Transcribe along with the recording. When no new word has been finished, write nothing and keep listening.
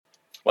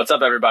What's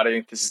up,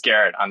 everybody? This is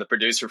Garrett. I'm the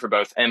producer for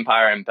both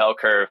Empire and Bell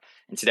Curve,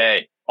 and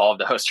today all of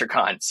the hosts are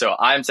gone, so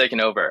I'm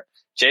taking over.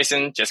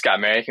 Jason just got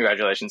married.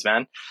 Congratulations,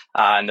 man.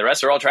 And the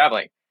rest are all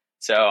traveling.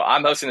 So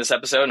I'm hosting this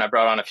episode, and I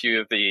brought on a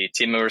few of the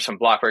team members from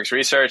Blockworks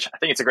Research. I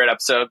think it's a great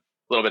episode, a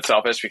little bit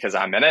selfish because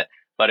I'm in it,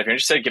 but if you're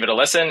interested, give it a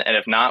listen, and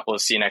if not, we'll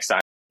see you next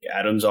time.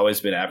 Atom's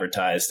always been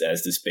advertised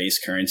as this base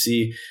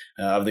currency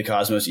of the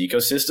Cosmos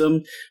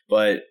ecosystem,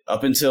 but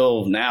up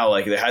until now,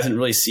 it hasn't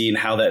really seen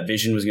how that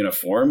vision was going to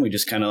form. We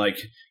just kind of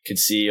could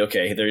see,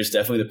 okay, there's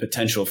definitely the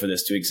potential for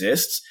this to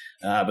exist,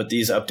 but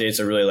these updates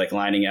are really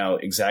lining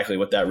out exactly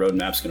what that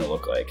roadmap's going to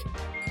look like.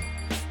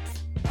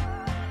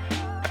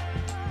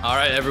 All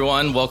right,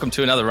 everyone, welcome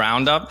to another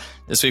roundup.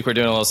 This week we're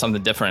doing a little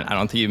something different. I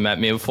don't think you've met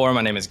me before.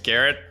 My name is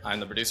Garrett. I'm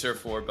the producer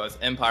for both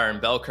Empire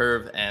and Bell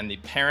Curve, and the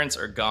parents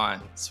are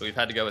gone. So we've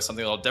had to go with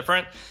something a little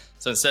different.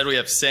 So instead we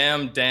have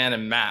Sam, Dan,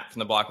 and Matt from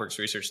the Blockworks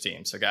research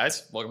team. So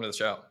guys, welcome to the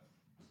show.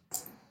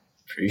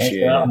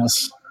 Appreciate it.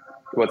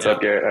 What's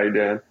up, Garrett? How you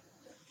doing?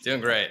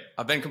 Doing great.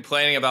 I've been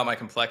complaining about my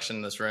complexion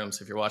in this room.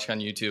 So if you're watching on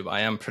YouTube,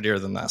 I am prettier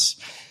than this.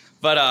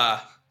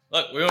 But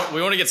look,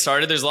 we want to get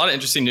started. There's a lot of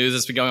interesting news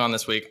that's been going on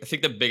this week. I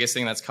think the biggest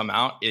thing that's come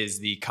out is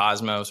the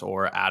Cosmos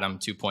or Atom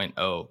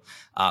 2.0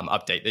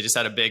 update. They just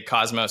had a big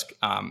Cosmos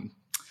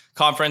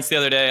conference the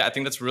other day. I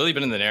think that's really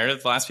been in the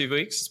narrative the last few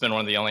weeks. It's been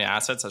one of the only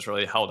assets that's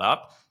really held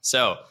up.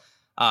 So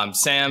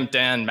Sam,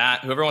 Dan,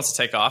 Matt, whoever wants to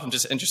take off, I'm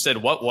just interested,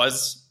 what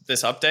was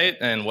this update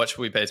and what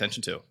should we pay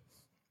attention to?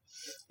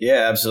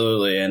 Yeah,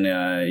 absolutely. And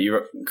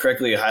you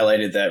correctly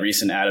highlighted that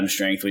recent Atom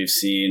strength we've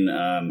seen.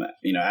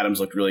 Atom's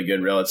looked really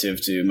good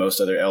relative to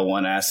most other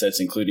L1 assets,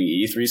 including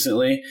ETH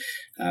recently.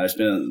 There's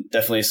been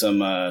definitely some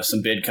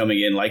bid coming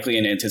in, likely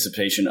in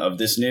anticipation of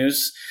this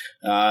news.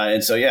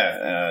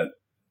 The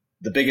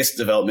biggest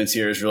developments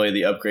here is really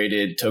the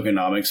upgraded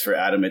tokenomics for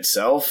Atom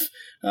itself,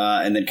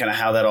 and then kind of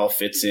how that all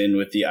fits in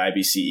with the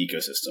IBC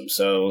ecosystem.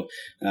 So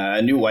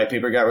a new white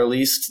paper got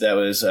released that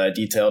was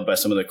detailed by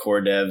some of the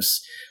core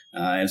devs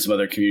and some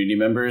other community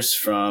members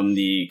from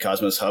the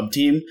Cosmos Hub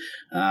team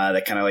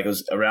that kind of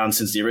was around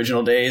since the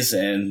original days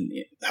and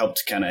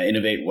helped kind of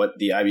innovate what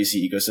the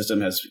IBC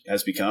ecosystem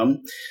has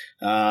become.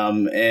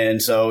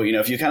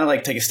 If you kind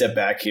of take a step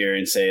back here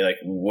and say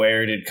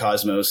where did the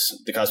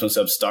Cosmos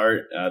Hub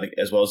start,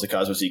 as well as the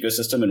Cosmos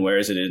ecosystem, and where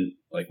is it in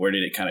where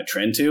did it kind of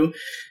trend to?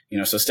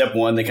 So step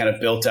one, they kind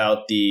of built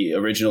out the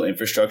original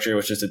infrastructure,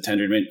 which is the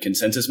Tendermint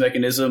consensus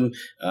mechanism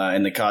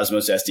and the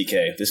Cosmos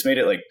SDK. This made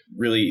it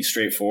really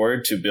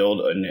straightforward to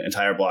build an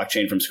entire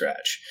blockchain from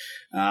scratch.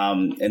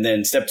 And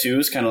then step two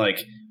is kind of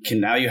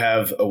now you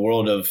have a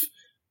world of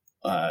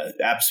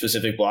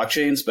app-specific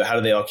blockchains, but how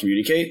do they all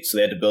communicate? So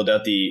they had to build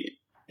out the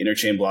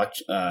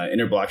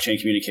inter-blockchain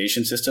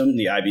communication system,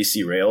 the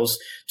IBC rails,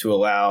 to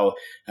allow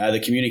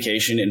the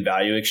communication and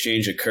value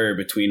exchange occur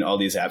between all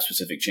these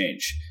app-specific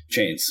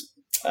chains.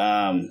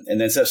 And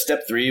then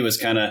step three was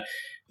kind of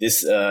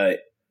this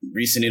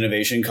recent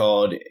innovation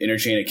called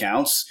interchain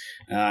accounts.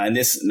 And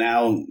this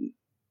now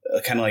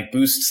kind of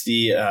boosts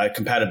the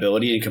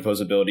compatibility and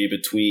composability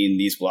between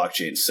these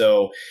blockchains.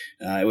 So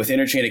with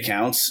interchain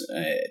accounts,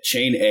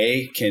 chain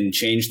A can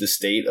change the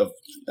state of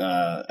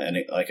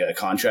a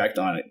contract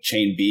on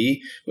chain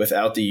B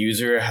without the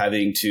user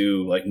having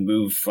to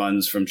move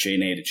funds from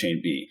chain A to chain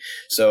B.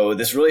 So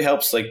this really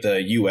helps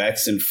the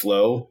UX and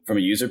flow from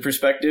a user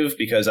perspective,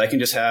 because I can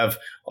just have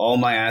all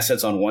my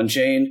assets on one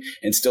chain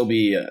and still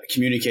be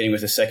communicating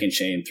with a second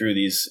chain through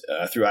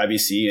through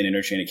IBC and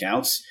interchain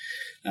accounts.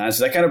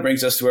 So that kind of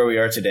brings us to where we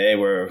are today,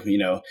 where,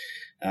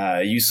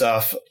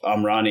 Yusuf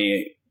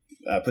Amrani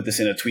put this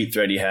in a tweet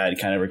thread he had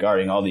kind of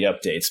regarding all the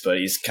updates, but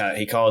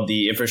he called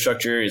the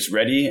infrastructure is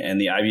ready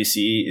and the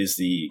IBC is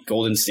the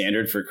golden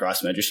standard for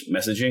cross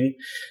messaging.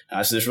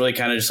 So this really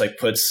kind of just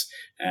puts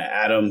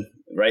Atom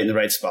right in the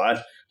right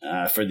spot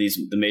for the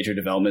major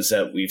developments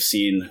that we've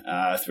seen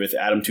with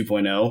Atom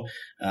 2.0,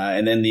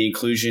 and then the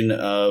inclusion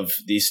of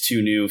these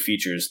two new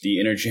features, the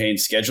interchain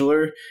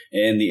scheduler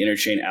and the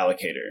interchain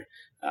allocator.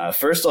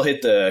 First, I'll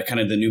hit the kind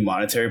of the new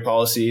monetary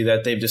policy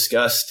that they've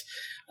discussed.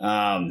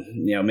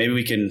 Maybe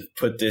we can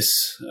put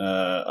this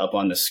up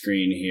on the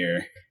screen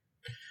here.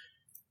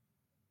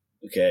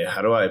 Okay,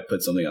 how do I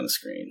put something on the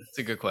screen? It's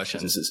a good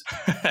question. This is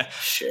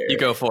share. You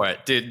go for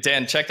it, dude.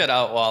 Dan, check that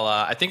out. While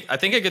I think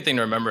a good thing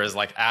to remember is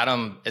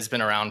Atom has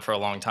been around for a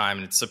long time,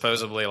 and it's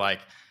supposedly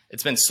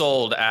it's been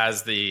sold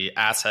as the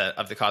asset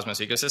of the Cosmos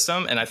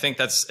ecosystem, and I think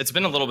it's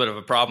been a little bit of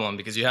a problem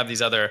because you have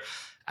these other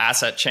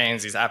asset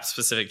chains, these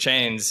app-specific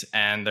chains,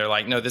 and they're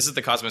no, this is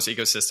the Cosmos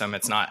ecosystem,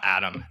 it's not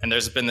Atom. And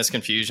there's been this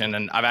confusion,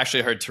 and I've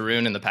actually heard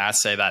Tarun in the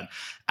past say that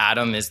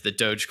Atom is the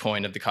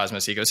Dogecoin of the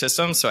Cosmos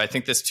ecosystem. So I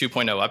think this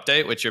 2.0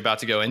 update, which you're about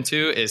to go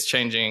into, is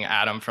changing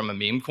Atom from a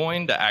meme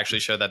coin to actually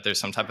show that there's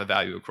some type of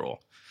value accrual.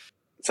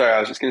 Sorry, I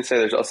was just going to say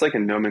there's also a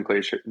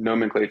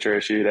nomenclature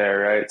issue there,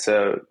 right?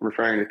 So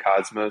referring to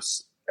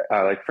Cosmos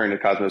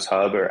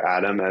Hub or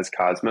Atom as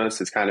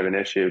Cosmos is kind of an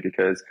issue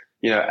because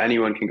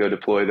anyone can go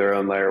deploy their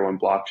own layer one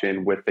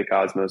blockchain with the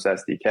Cosmos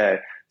SDK.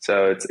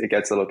 So it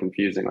gets a little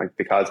confusing.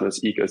 The Cosmos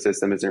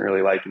ecosystem isn't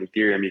really like an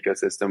Ethereum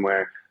ecosystem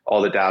where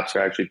all the dApps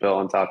are actually built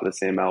on top of the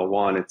same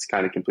L1. It's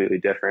kind of completely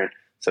different.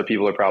 So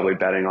people are probably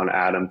betting on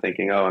Atom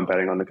thinking, oh, I'm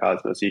betting on the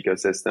Cosmos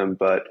ecosystem.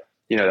 But,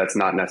 that's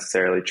not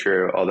necessarily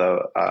true,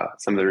 although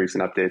some of the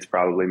recent updates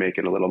probably make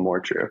it a little more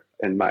true,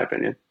 in my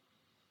opinion.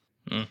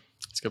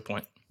 That's a good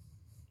point.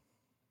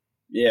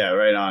 Yeah,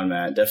 right on,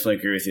 Matt. Definitely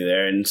agree with you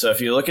there. And so if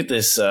you look at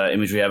this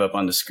image we have up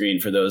on the screen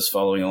for those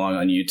following along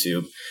on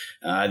YouTube,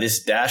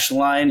 this dashed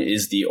line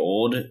is the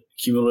old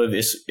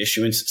cumulative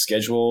issuance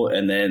schedule,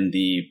 and then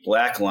the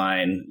black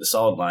line, the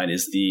solid line,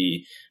 is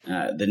the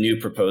new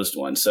proposed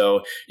one.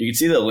 So you can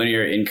see the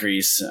linear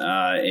increase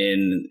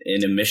in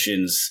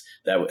emissions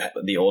that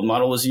the old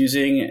model was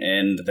using,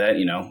 and that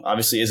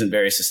obviously isn't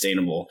very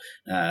sustainable.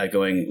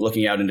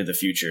 Looking out into the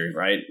future,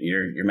 right?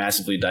 You're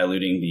massively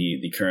diluting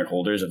the current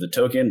holders of the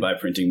token by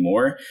printing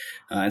more,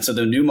 and so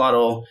the new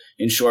model,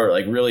 in short,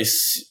 really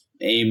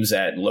aims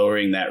at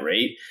lowering that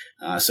rate.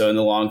 So in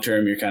the long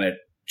term, you're kind of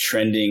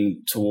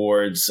trending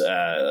towards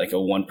a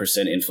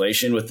 1%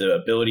 inflation with the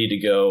ability to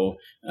go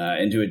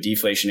into a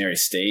deflationary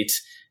state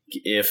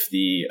if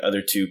the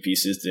other two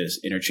pieces, this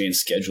interchain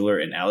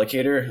scheduler and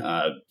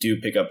allocator, do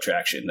pick up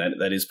traction.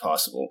 That is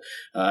possible.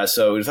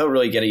 So without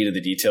really getting into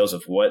the details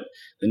of what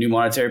the new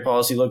monetary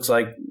policy looks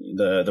like,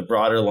 the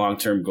broader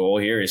long-term goal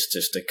here is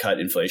just to cut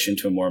inflation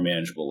to a more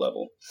manageable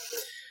level.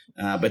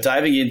 But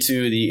diving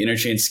into the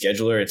interchain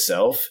scheduler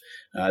itself,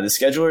 the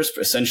scheduler is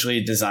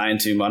essentially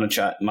designed to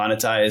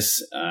monetize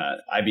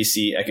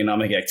IBC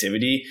economic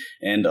activity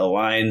and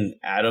align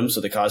Atom, so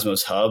the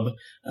Cosmos hub,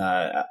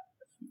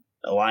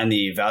 align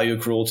the value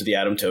accrual to the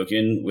Atom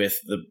token with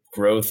the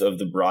growth of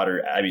the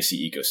broader IBC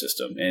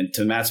ecosystem. And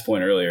to Matt's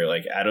point earlier,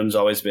 Atom's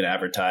always been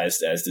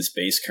advertised as this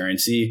base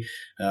currency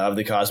of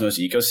the Cosmos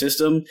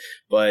ecosystem.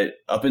 But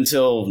up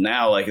until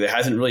now, there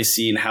hasn't really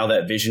seen how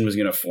that vision was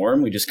going to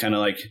form. We just kind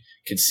of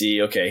could see,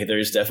 okay,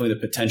 there's definitely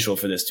the potential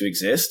for this to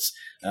exist.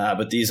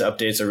 But these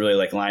updates are really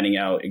lining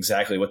out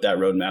exactly what that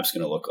roadmap's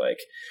going to look like.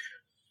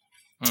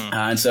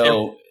 And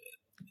so...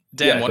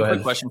 Dan, one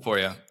quick question for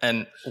you.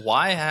 And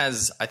why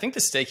I think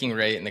the staking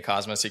rate in the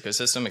Cosmos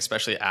ecosystem,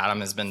 especially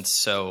Atom, has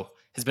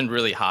been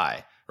really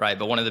high, right?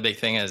 But one of the big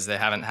things is they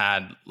haven't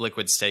had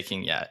liquid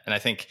staking yet. And I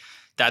think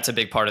that's a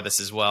big part of this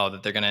as well,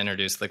 that they're going to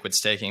introduce liquid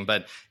staking.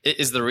 But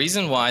is the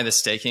reason why the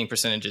staking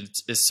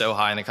percentage is so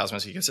high in the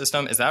Cosmos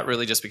ecosystem, is that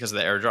really just because of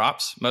the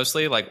airdrops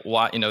mostly?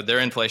 Why, their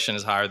inflation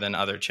is higher than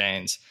other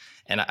chains.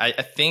 And I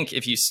think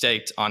if you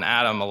staked on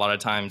Atom a lot of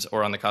times,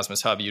 or on the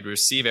Cosmos Hub, you'd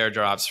receive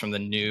airdrops from the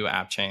new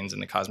app chains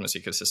in the Cosmos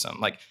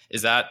ecosystem.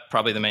 Is that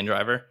probably the main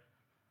driver?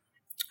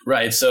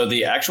 Right. So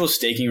the actual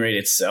staking rate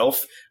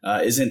itself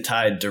isn't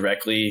tied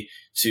directly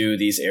to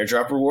these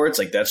airdrop rewards.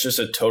 That's just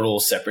a total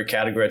separate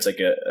category. It's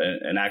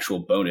an actual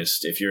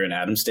bonus if you're an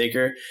Atom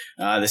staker.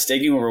 The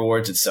staking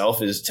rewards itself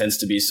tends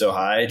to be so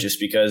high just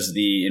because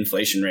the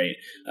inflation rate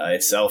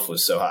itself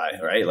was so high,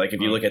 right? If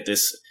you look at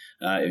this,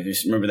 if you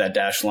remember that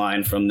dash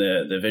line from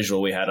the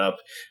visual we had up,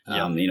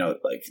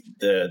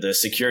 the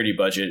security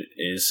budget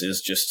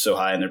is just so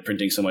high, and they're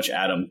printing so much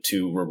Atom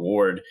to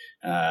reward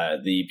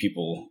the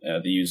people,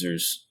 the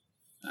users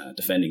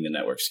defending the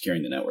network,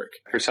 securing the network.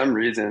 For some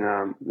reason,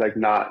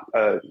 not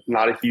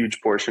a huge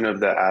portion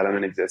of the Atom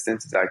in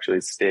existence is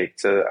actually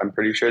staked. So I'm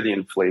pretty sure the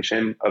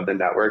inflation of the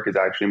network is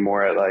actually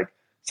more at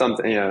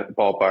something,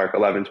 ballpark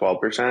 11,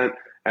 12%.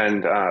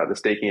 And the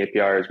staking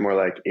APR is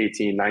more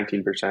 18,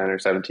 19% or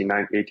 17,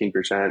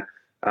 18%.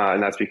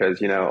 And that's because,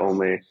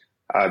 only,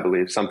 I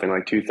believe, something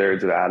like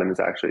 2/3 of Atom is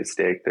actually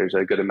staked. There's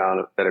a good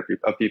amount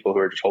of people who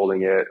are just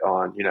holding it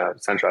on,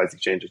 centralized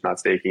exchanges, not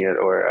staking it,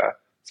 or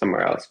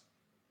somewhere else.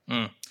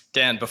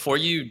 Dan, before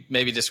you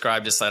maybe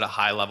describe just at a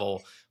high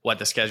level what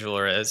the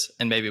scheduler is,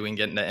 and maybe we can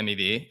get into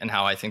MEV and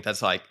how I think that's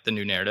the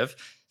new narrative.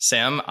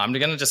 Sam, I'm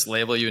going to just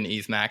label you an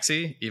ETH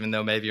maxi, even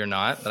though maybe you're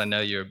not, but I know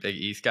you're a big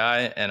ETH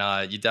guy,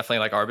 and you definitely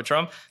like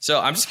Arbitrum.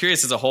 So I'm just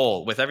curious, as a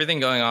whole, with everything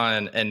going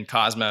on in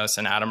Cosmos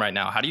and Atom right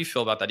now, how do you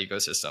feel about that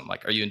ecosystem?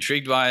 Are you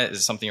intrigued by it? Is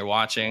it something you're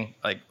watching?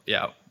 What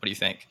do you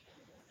think?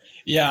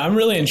 Yeah, I'm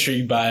really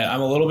intrigued by it.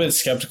 I'm a little bit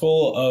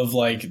skeptical of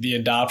the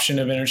adoption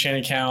of interchain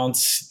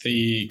accounts,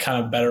 the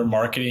kind of better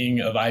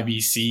marketing of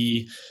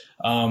IBC,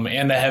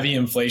 and the heavy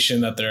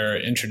inflation that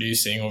they're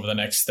introducing over the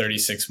next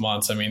 36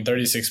 months.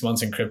 36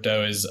 months in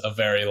crypto is a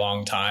very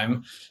long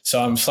time.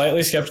 So I'm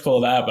slightly skeptical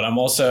of that, but I'm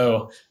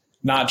also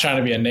not trying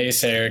to be a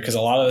naysayer, because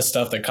a lot of the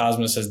stuff that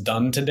Cosmos has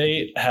done to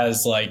date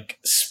has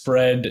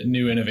spread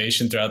new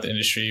innovation throughout the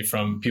industry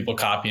from people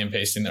copy and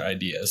pasting their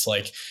ideas.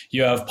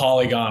 You have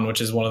Polygon, which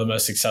is one of the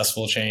most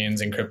successful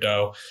chains in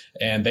crypto,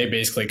 and they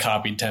basically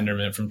copied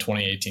Tendermint from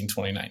 2018,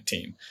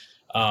 2019.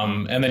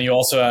 And then you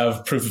also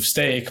have proof of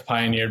stake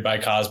pioneered by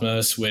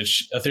Cosmos,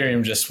 which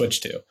Ethereum just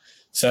switched to.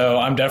 So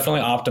I'm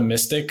definitely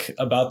optimistic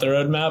about the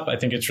roadmap. I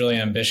think it's really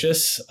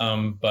ambitious.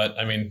 But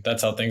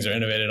that's how things are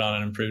innovated on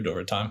and improved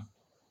over time.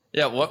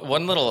 Yeah,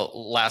 one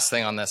little last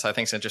thing on this I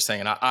think is interesting,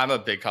 and I'm a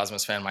big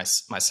Cosmos fan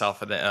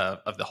myself of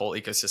the whole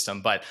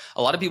ecosystem. But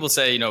a lot of people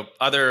say,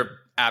 other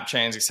app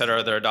chains, et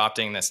cetera, they're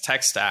adopting this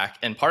tech stack.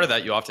 And part of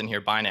that, you often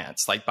hear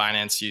Binance. Like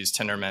Binance used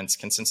Tendermint's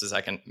consensus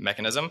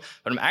mechanism.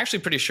 But I'm actually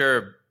pretty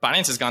sure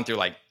Binance has gone through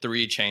like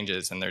 3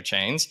 changes in their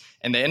chains,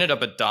 and they ended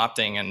up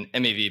adopting an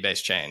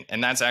MEV-based chain.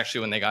 And that's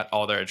actually when they got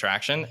all their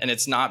attraction. And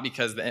it's not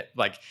because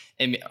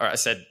I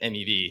said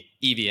MEV,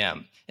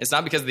 EVM. It's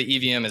not because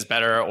the EVM is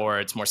better or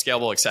it's more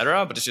scalable, et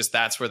cetera, but it's just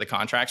that's where the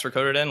contracts were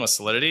coded in with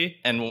Solidity.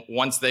 And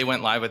once they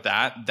went live with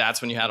that,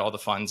 that's when you had all the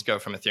funds go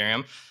from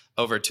Ethereum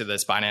over to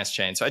this Binance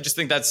chain. So I just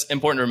think that's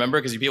important to remember,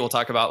 because people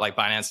talk about like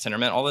Binance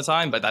Tendermint all the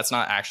time, but that's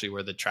not actually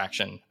where the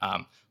traction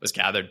was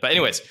gathered. But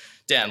anyways,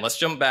 Dan, let's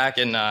jump back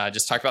and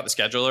just talk about the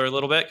scheduler a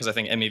little bit, because I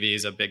think MEV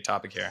is a big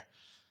topic here.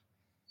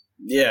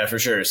 Yeah, for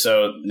sure.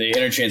 So the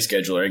interchain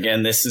scheduler,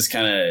 again, this is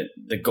kind of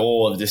the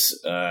goal of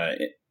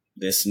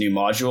this new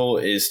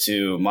module, is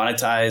to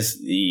monetize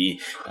the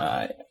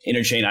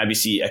interchain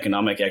IBC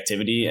economic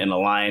activity and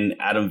align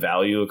Atom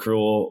value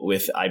accrual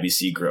with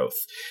IBC growth.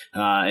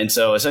 And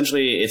so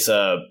essentially it's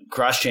a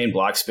cross-chain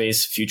block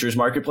space futures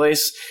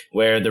marketplace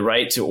where the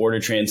right to order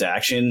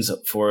transactions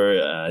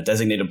for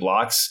designated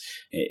blocks,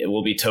 it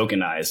will be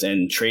tokenized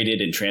and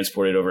traded and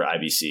transported over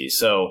IBC.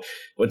 So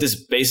what this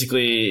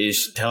basically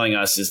is telling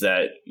us is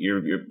that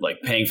you're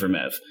like paying for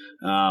MEV.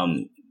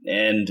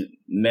 And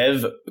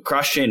MEV,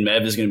 cross-chain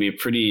MEV is going to be a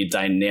pretty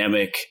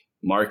dynamic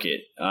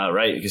market,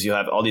 right? Because you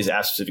have all these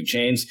app-specific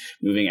chains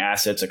moving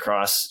assets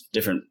across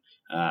different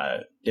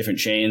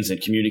chains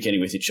and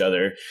communicating with each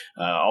other,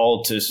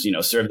 all to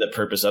serve the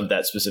purpose of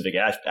that specific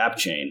app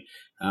chain.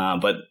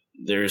 But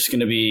there's going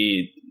to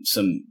be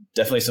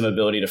definitely some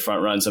ability to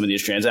front run some of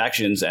these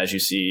transactions, as you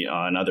see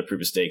on other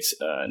proof of stakes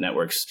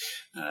networks,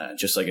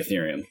 just like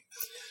Ethereum.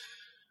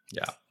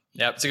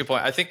 Yeah, it's a good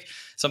point. I think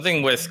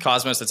something with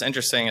Cosmos that's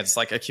interesting, it's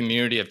like a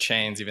community of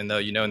chains, even though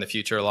in the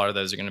future a lot of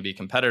those are going to be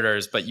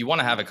competitors, but you want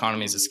to have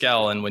economies of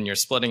scale. And when you're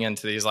splitting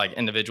into these like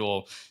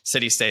individual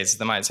city states,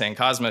 they might say in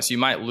Cosmos, you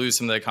might lose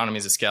some of the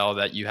economies of scale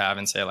that you have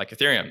in, say, like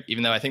Ethereum,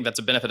 even though I think that's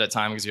a benefit at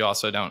time, because you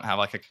also don't have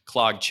like a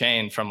clogged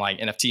chain from like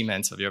NFT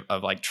mints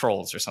of like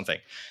trolls or something.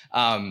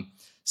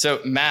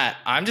 So Matt,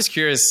 I'm just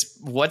curious,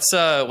 what's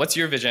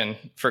your vision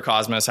for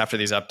Cosmos after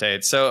these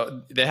updates?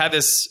 So they have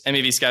this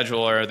MEV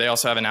scheduler. They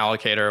also have an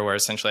allocator where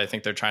essentially I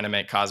think they're trying to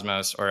make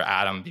Cosmos or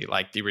Atom be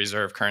like the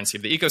reserve currency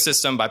of the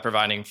ecosystem by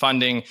providing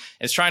funding.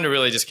 It's trying to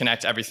really just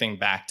connect everything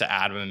back to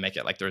Atom and make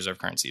it like the reserve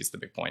currency is the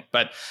big point.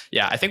 But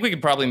yeah, I think we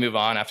could probably move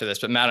on after this.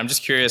 But Matt, I'm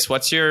just curious,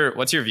 what's your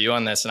view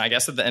on this? And I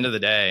guess at the end of the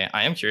day,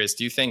 I am curious,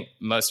 do you think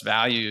most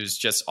value is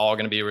just all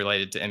going to be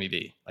related to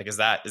MEV? Like, is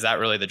that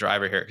really the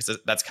driver here? Because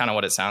that's kind of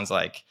what it sounds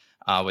like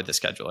with the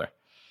scheduler.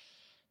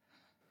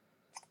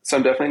 So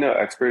I'm definitely no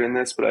expert in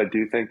this, but I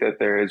do think that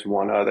there is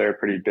one other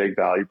pretty big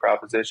value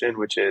proposition,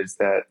 which is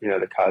that,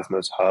 the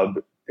Cosmos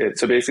hub.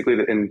 So basically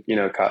in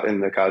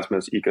the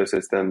Cosmos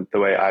ecosystem, the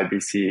way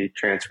IBC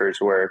transfers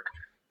work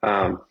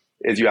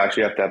is you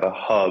actually have to have a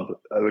hub,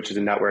 which is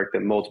a network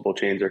that multiple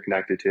chains are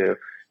connected to,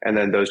 and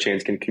then those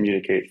chains can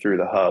communicate through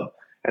the hub.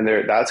 And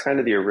that's kind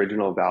of the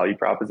original value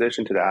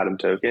proposition to the Atom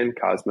token.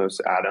 Cosmos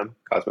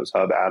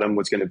Hub Atom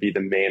was going to be the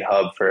main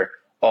hub for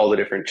all the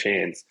different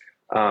chains.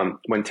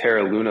 When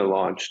Terra Luna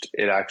launched,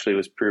 it actually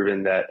was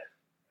proven that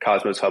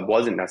Cosmos Hub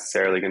wasn't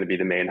necessarily going to be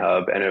the main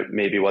hub, and it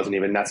maybe wasn't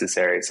even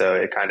necessary. So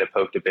it kind of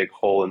poked a big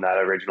hole in that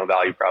original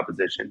value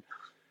proposition.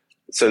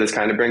 So this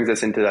kind of brings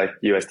us into like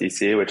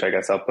USDC, which I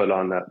guess I'll put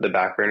on the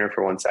back burner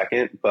for 1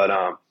 second. But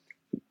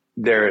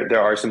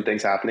there are some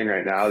things happening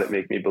right now that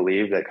make me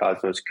believe that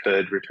Cosmos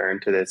could return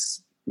to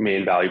this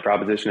main value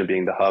proposition of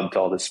being the hub to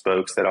all the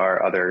spokes that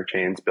are other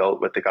chains built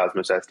with the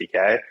Cosmos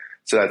SDK.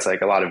 So that's like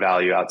a lot of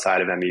value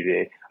outside of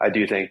MEV. I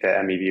do think that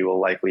MEV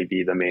will likely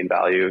be the main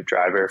value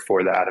driver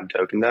for the Atom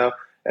token, though,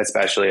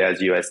 especially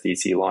as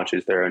USDC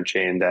launches their own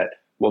chain that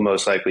will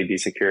most likely be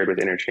secured with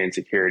interchain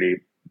security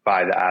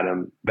by the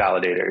Atom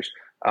validators.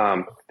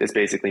 This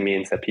basically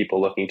means that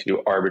people looking to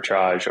do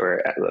arbitrage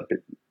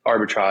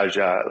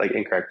like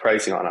incorrect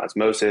pricing on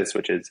Osmosis,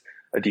 which is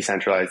a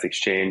decentralized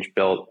exchange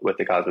built with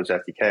the Cosmos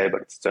SDK,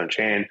 but it's its own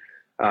chain.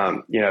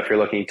 If you're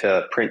looking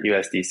to print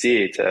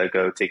USDC to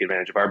go take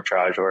advantage of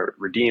arbitrage or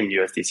redeem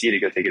USDC to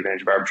go take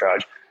advantage of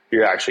arbitrage,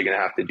 you're actually going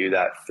to have to do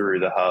that through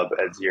the hub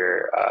as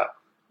your,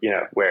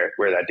 where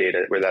that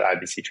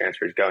IBC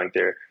transfer is going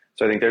through.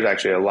 So I think there's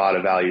actually a lot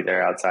of value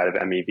there outside of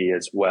MEV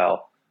as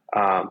well.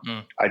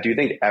 I do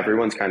think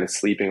everyone's kind of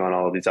sleeping on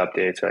all of these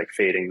updates, or like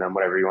fading them,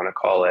 whatever you want to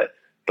call it.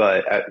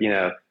 But,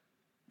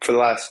 for the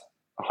last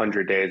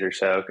 100 days or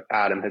so,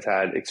 Atom has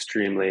had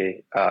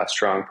extremely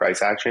strong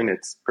price action.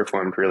 It's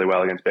performed really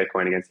well against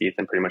Bitcoin, against ETH,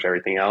 and pretty much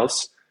everything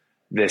else.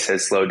 This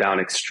has slowed down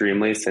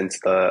extremely since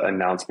the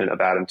announcement of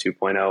Atom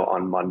 2.0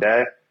 on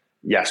Monday.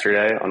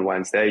 Yesterday, on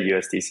Wednesday,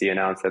 USDC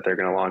announced that they're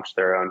going to launch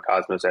their own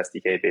Cosmos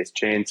SDK-based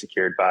chain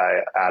secured by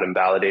Atom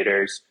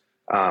validators.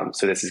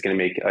 So this is going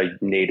to make a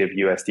native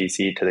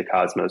USDC to the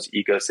Cosmos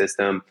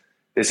ecosystem.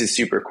 This is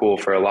super cool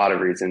for a lot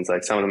of reasons.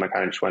 Like some of them I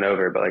kind of just went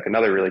over, but like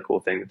another really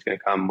cool thing that's going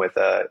to come with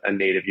a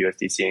native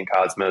USDC in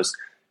Cosmos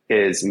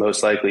is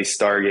most likely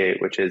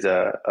Stargate, which is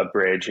a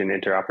bridge and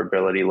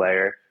interoperability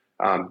layer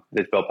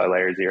that's built by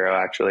Layer Zero.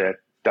 Actually,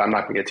 I'm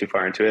not going to get too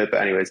far into it,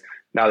 but anyways,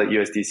 now that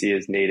USDC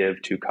is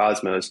native to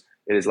Cosmos,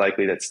 it is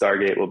likely that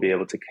Stargate will be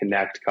able to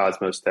connect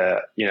Cosmos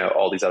to,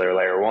 all these other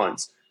layer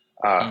ones.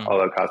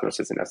 Although Cosmos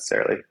isn't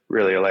necessarily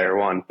really a layer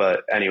one,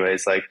 but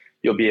anyways, like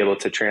you'll be able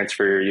to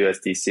transfer your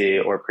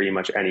USDC or pretty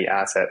much any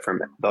asset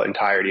from the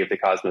entirety of the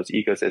Cosmos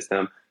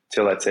ecosystem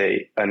to, let's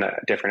say, a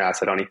different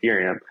asset on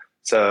Ethereum.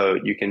 So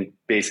you can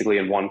basically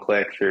in one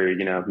click through,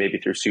 maybe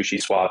through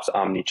Sushi Swap's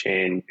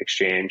Omni-Chain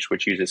exchange,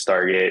 which uses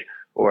Stargate,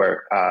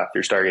 or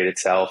through Stargate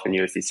itself and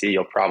USDC,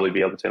 you'll probably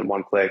be able to in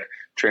one click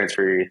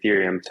transfer your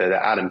Ethereum to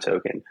the Atom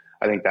token.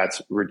 I think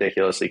that's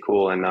ridiculously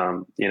cool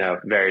and,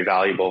 very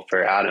valuable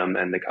for Atom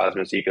and the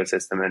Cosmos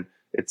ecosystem. And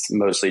it's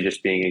mostly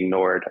just being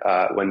ignored.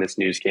 When this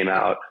news came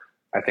out,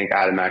 I think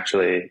Atom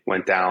actually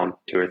went down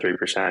 2 or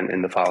 3%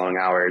 in the following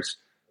hours,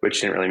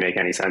 which didn't really make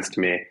any sense to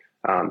me.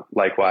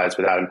 Likewise,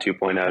 with Atom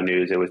 2.0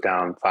 news, it was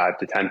down 5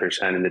 to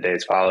 10% in the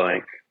days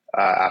following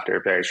after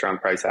a very strong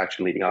price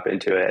action leading up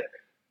into it.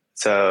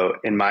 So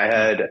in my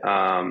head,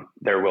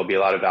 there will be a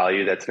lot of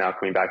value that's now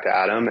coming back to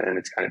Atom, and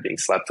it's kind of being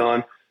slept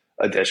on.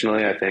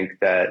 Additionally, I think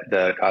that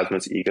the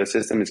Cosmos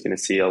ecosystem is going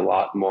to see a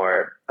lot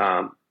more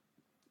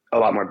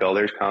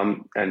builders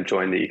come and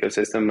join the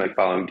ecosystem, like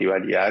following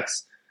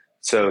DYDX.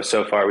 So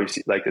far we've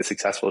seen like the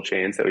successful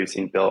chains that we've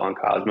seen built on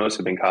Cosmos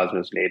have been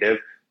Cosmos native,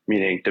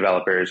 meaning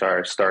developers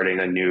are starting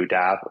a new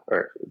dApp,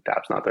 or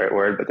dApp's not the right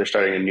word, but they're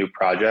starting a new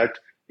project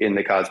in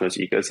the Cosmos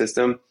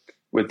ecosystem.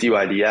 With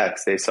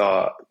DYDX, they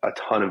saw a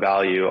ton of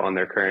value on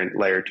their current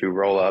layer 2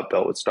 rollup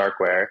built with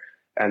Starkware,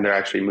 and they're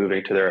actually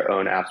moving to their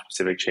own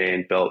app-specific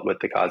chain built with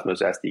the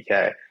Cosmos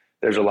SDK.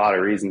 There's a lot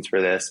of reasons for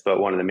this, but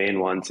one of the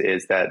main ones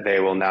is that they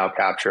will now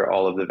capture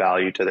all of the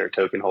value to their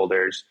token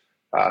holders,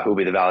 who will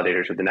be the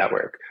validators of the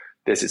network.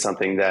 This is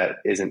something that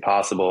isn't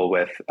possible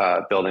with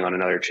building on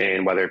another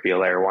chain, whether it be a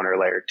layer 1 or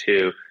layer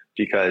 2,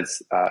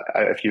 because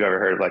if you've ever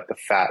heard of like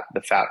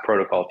the FAT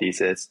protocol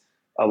thesis,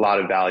 a lot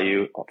of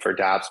value for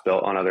dApps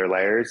built on other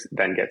layers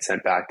then gets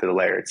sent back to the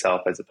layer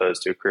itself as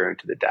opposed to accruing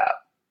to the dApp.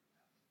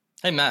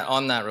 Hey, Matt,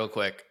 on that real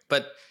quick,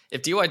 but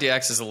if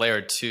DYDX is a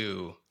layer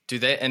 2,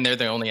 and they're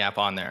the only app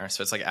on there,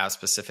 so it's like app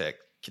specific,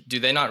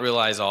 do they not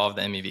realize all of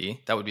the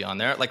MEV that would be on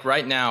there? Like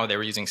right now, they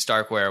were using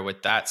Starkware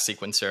with that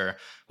sequencer,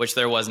 which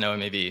there was no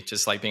MEV,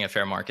 just like being a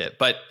fair market.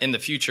 But in the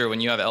future,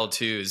 when you have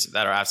L2s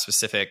that are app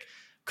specific,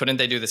 couldn't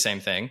they do the same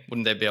thing?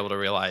 Wouldn't they be able to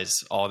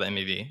realize all the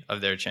MEV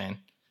of their chain?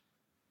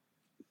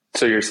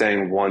 So you're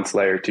saying once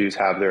layer 2s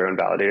have their own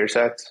validator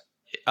sets?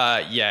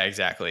 Yeah,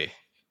 exactly.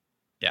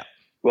 Yeah.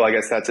 Well, I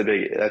guess that's a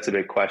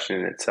big question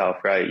in itself,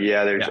 right?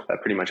 Yeah, there's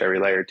pretty much every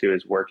layer 2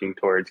 is working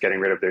towards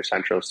getting rid of their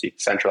centralized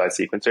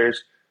sequencers.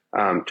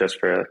 Just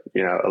for a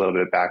little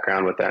bit of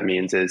background, what that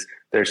means is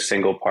there's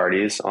single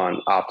parties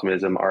on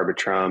Optimism,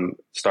 Arbitrum,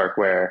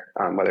 Starkware,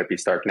 whether it be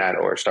Starknet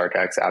or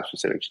StarkX app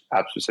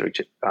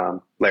specific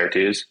layer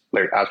 2s,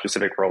 app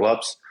specific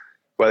rollups.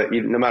 But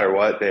no matter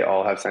what, they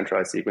all have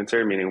centralized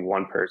sequencer, meaning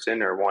one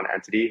person or one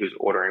entity who's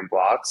ordering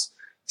blocks.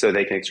 So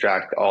they can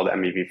extract all the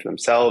MEV for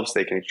themselves.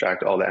 They can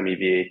extract all the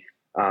MEV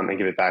and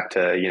give it back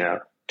to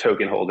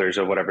token holders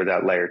of whatever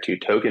that layer 2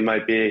 token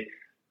might be.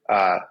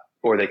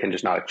 Or they can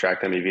just not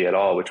extract MEV at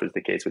all, which was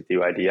the case with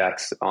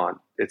DYDX on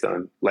its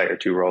own layer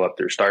 2 rollup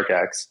through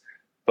StarkX.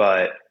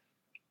 But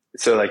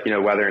so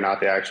whether or not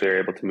they actually are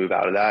able to move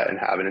out of that and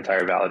have an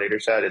entire validator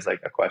set is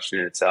like a question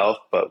in itself.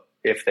 But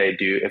if they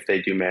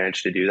do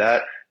manage to do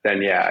that,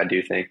 then yeah, I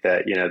do think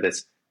that,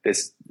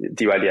 this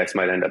DYDX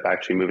might end up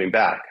actually moving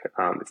back.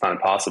 It's not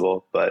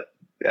impossible, but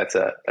it's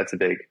a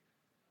big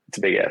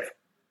if.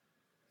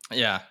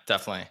 Yeah,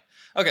 definitely.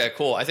 Okay,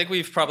 cool. I think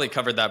we've probably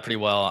covered that pretty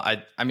well.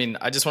 I mean,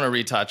 I just want to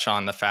retouch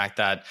on the fact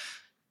that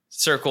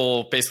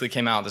Circle basically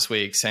came out this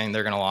week saying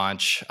they're going to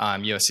launch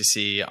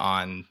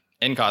USDC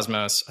in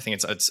Cosmos. I think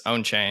it's its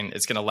own chain.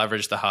 It's going to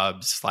leverage the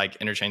hubs like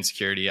interchain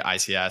security,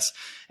 ICS.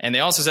 And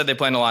they also said they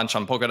plan to launch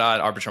on Polkadot,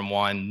 Arbitrum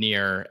One,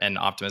 Near, and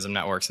Optimism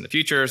networks in the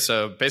future.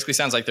 So basically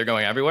sounds like they're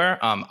going everywhere.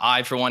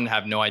 I, for one,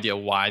 have no idea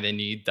why they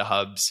need the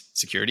hubs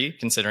security,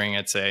 considering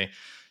it's a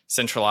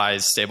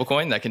centralized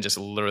stablecoin that can just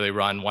literally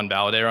run one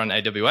validator on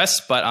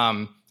AWS. But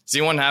does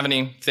anyone have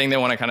anything they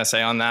want to kind of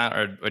say on that,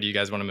 or do you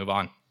guys want to move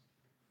on?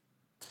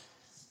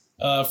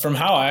 From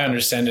how I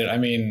understand it, I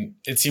mean,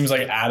 it seems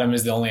like Atom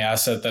is the only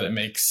asset that it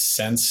makes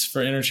sense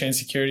for interchain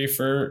security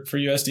for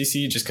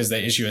USDC, just because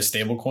they issue a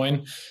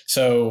stablecoin.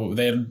 So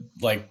they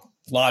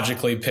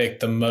logically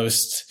pick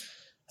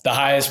the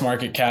highest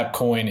market cap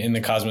coin in the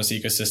Cosmos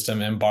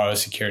ecosystem and borrow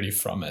security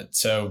from it.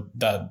 So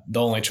the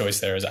only choice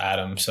there is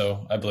Atom.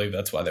 So I believe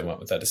that's why they went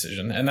with that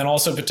decision. And then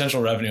also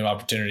potential revenue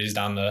opportunities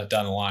down the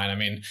line. I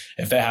mean,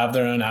 if they have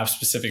their own app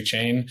specific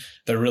chain,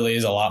 there really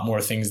is a lot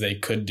more things they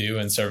could do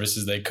and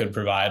services they could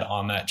provide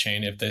on that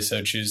chain if they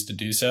so choose to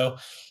do so.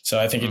 So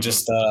I think it's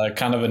just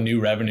kind of a new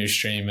revenue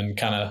stream and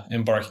kind of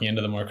embarking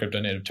into the more crypto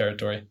native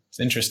territory. It's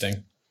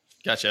interesting.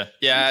 Gotcha.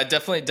 Yeah, I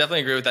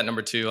definitely agree with that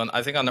number 2.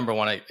 I think on number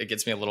 1, it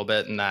gets me a little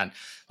bit in that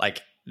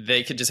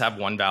they could just have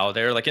one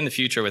validator. Like in the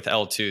future with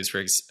L2s,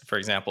 for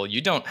example,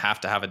 you don't have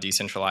to have a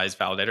decentralized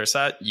validator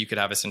set. You could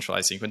have a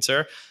centralized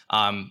sequencer.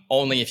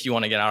 Only if you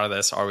want to get out of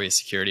this, are we a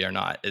security or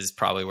not, is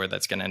probably where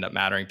that's going to end up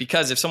mattering.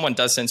 Because if someone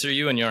does censor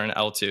you and you're in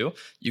L2,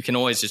 you can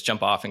always just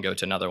jump off and go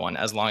to another one,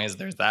 as long as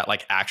there's that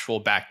like actual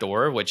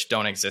backdoor, which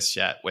don't exist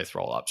yet with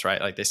rollups,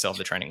 right? Like they still have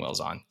the training wheels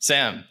on.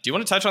 Sam, do you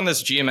want to touch on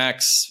this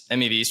GMX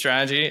MEV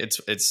strategy?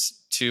 It's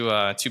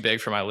too big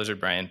for my lizard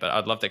brain, but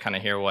I'd love to kind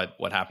of hear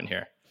what happened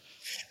here.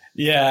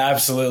 Yeah,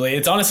 absolutely.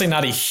 It's honestly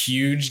not a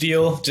huge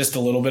deal. Just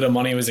a little bit of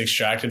money was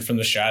extracted from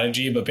the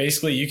strategy, but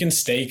basically you can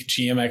stake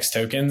GMX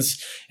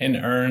tokens and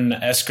earn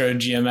escrow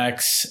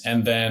GMX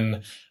and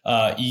then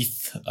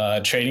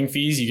ETH trading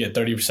fees. You get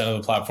 30%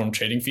 of the platform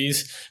trading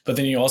fees, but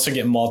then you also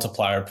get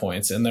multiplier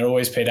points, and they're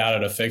always paid out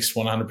at a fixed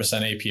 100%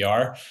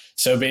 APR.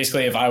 So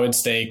basically, if I would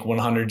stake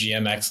 100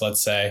 GMX,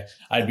 let's say,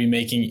 I'd be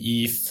making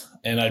ETH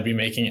and I'd be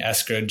making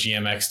escrow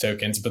GMX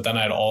tokens, but then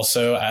I'd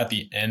also at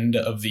the end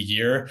of the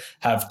year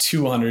have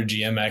 200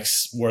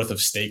 GMX worth of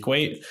stake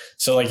weight.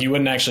 So like you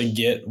wouldn't actually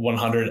get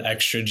 100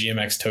 extra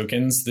GMX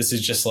tokens. This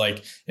is just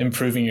like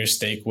improving your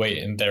stake weight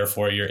and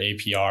therefore your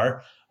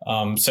APR.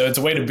 So it's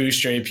a way to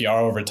boost your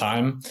APR over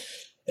time.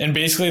 And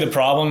basically the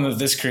problem that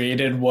this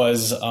created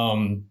was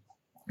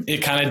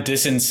it kind of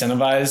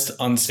disincentivized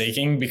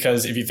unstaking,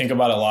 because if you think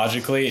about it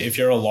logically, if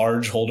you're a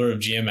large holder of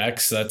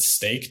GMX that's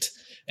staked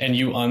and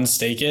you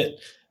unstake it,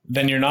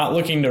 then you're not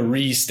looking to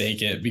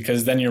restake it,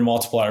 because then your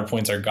multiplier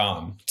points are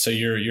gone. So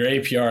your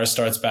APR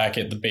starts back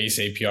at the base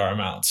APR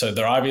amount. So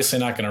they're obviously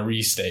not going to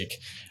restake.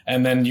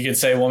 And then you could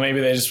say, well, maybe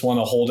they just want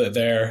to hold it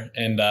there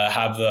and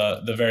have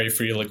the very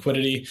free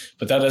liquidity.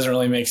 But that doesn't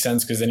really make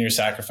sense, because then you're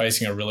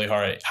sacrificing a really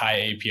high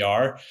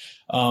APR.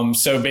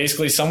 So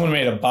basically someone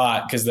made a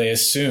bot because they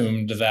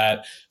assumed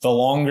that the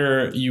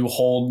longer you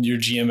hold your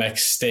GMX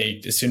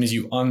staked, as soon as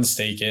you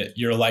unstake it,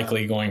 you're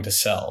likely going to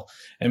sell.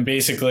 And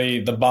basically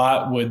the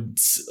bot would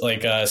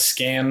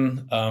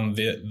scan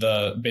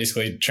the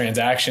basically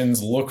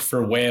transactions, look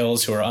for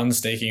whales who are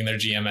unstaking their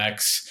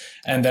GMX,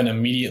 and then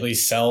immediately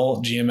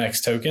sell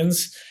GMX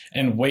tokens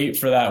and wait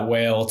for that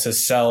whale to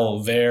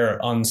sell their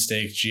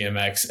unstaked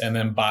GMX and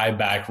then buy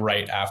back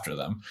right after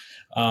them.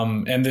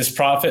 And this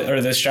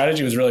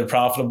strategy was really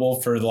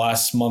profitable for the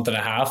last month and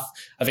a half.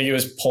 I think it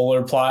was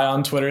Polarply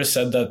on Twitter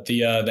said that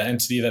the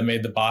entity that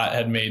made the bot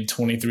had made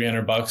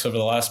 $2,300 over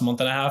the last month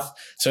and a half.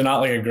 So not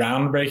like a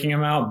groundbreaking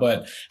amount,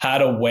 but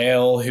had a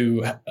whale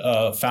who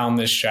found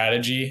this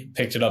strategy,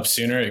 picked it up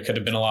sooner, it could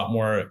have been a lot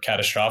more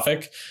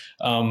catastrophic.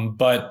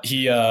 But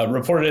he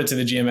reported it to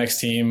the GMX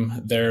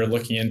team. They're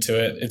looking into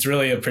it. It's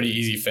really a pretty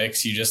easy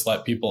fix. You just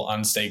let people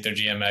unstake their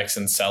GMX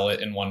and sell it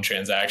in one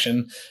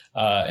transaction.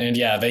 And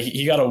yeah,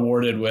 he got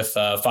awarded with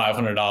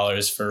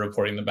 $500 for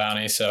reporting the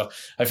bounty. So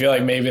I feel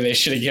like maybe they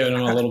should have given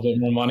him a little bit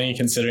more money,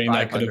 considering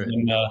that could have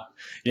been,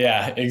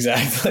 yeah,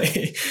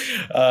 exactly.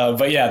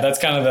 But yeah, that's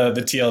kind of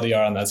the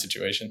TLDR on that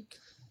situation.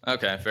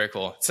 Okay, very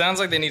cool. It sounds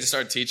like they need to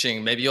start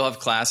teaching. Maybe you'll have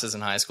classes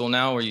in high school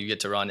now where you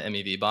get to run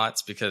MEV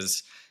bots,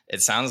 because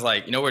it sounds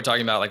like, we're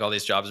talking about like all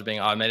these jobs are being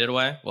automated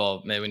away.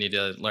 Well, maybe we need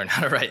to learn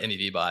how to write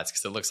MEV bots,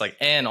 because it looks like,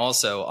 and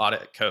also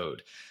audit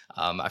code.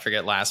 I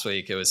forget, last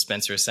week it was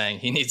Spencer saying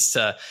he needs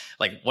to,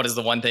 like, what is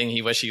the one thing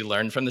he wish he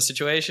learned from the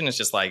situation? It's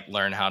just like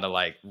learn how to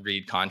like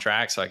read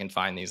contracts so I can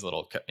find these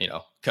little,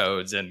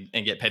 codes and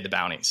get paid the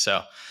bounties.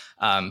 So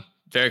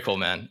very cool,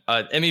 man.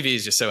 MEV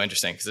is just so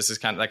interesting because this is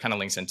that kind of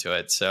links into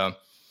it. So,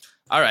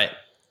 all right.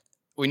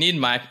 We need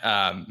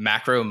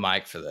Macro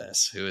Mike for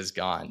this, who is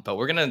gone, but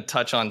we're going to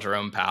touch on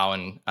Jerome Powell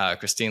and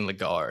Christine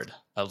Lagarde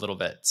a little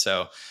bit.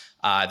 So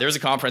there was a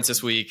conference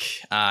this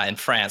week in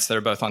France.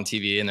 They're both on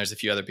TV, and there's a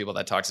few other people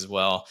that talked as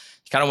well.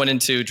 He kind of went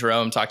into,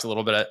 Jerome talked a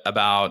little bit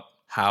about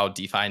how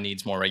DeFi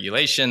needs more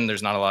regulation.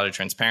 There's not a lot of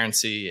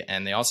transparency,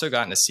 and they also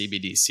got into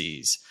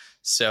CBDCs.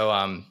 So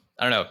I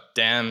don't know,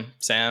 Dan,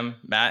 Sam,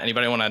 Matt,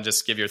 anybody want to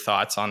just give your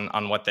thoughts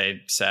on what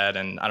they said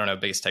and, I don't know,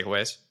 biggest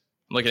takeaways?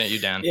 I'm looking at you,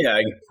 Dan. Yeah,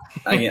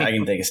 I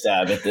can take a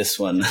stab at this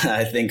one.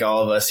 I think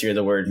all of us hear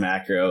the word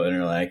macro and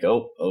are like,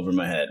 oh, over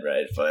my head,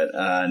 right? But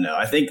no,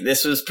 I think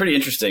this was pretty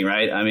interesting,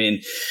 right? I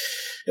mean,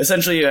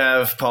 essentially you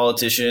have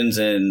politicians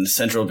and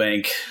central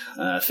bank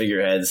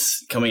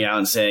figureheads coming out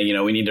and saying,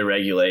 we need to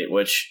regulate,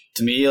 which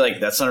to me,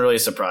 like, that's not really a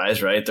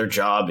surprise, right? Their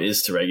job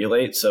is to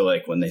regulate. So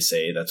like when they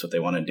say that's what they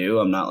want to do,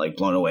 I'm not like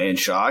blown away and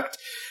shocked.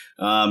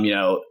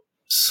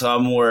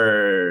 Some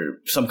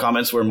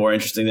comments were more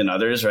interesting than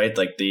others, right?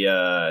 Like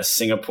the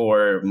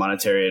Singapore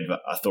Monetary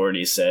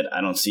Authority said, I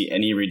don't see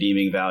any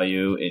redeeming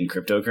value in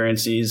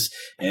cryptocurrencies,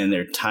 and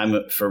their time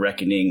for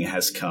reckoning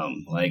has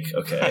come. Like,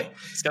 okay,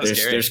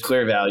 there's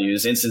clear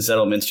values. Instant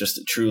settlement's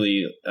just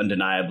truly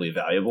undeniably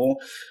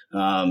valuable.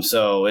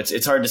 So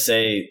it's hard to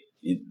say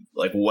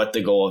like what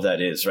the goal of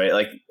that is, right?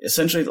 Like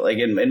essentially, like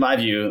in my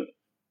view,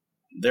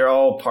 they're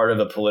all part of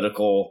a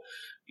political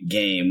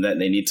game that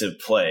they need to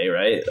play,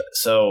 right?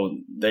 So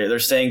they're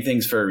saying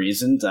things for a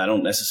reason. I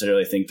don't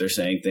necessarily think they're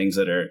saying things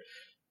that are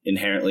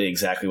inherently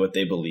exactly what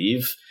they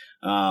believe.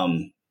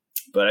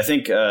 But I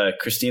think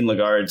Christine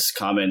Lagarde's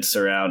comments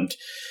around,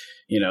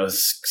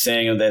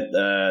 saying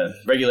that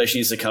regulation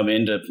needs to come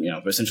in to,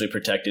 essentially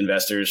protect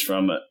investors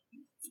from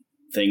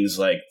things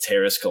like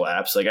Terra's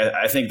collapse. Like,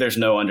 I think there's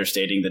no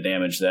understating the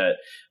damage that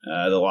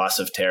the loss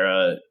of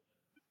Terra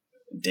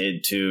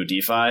did to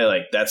DeFi.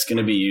 Like, that's going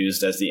to be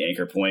used as the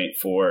anchor point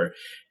for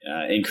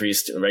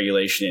increased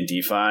regulation in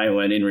DeFi,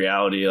 when in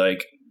reality,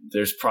 like,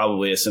 there's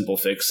probably a simple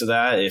fix to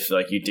that. If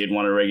like you did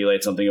want to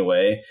regulate something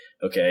away,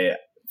 okay,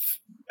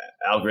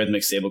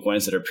 algorithmic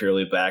stablecoins that are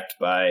purely backed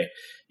by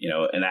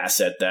an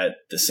asset that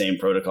the same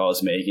protocol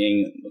is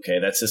making, okay,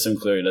 that system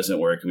clearly doesn't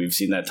work. We've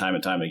seen that time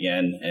and time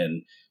again,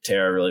 and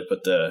Terra really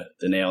put the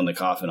nail in the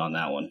coffin on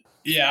that one.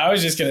 Yeah, I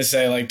was just going to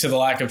say, like, to the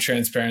lack of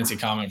transparency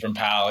comment from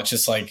Pal, it's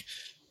just like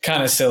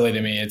kind of silly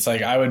to me. It's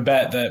like, I would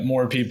bet that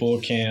more people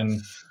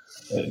can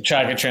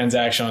track a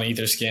transaction on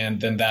Etherscan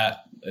than that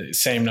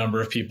same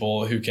number of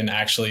people who can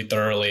actually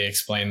thoroughly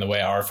explain the way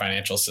our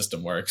financial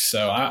system works.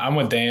 So I'm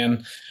with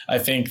Dan. I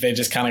think they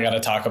just kind of got to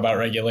talk about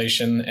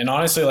regulation. And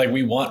honestly, like,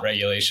 we want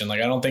regulation.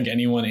 Like, I don't think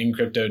anyone in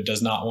crypto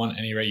does not want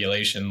any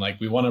regulation. Like,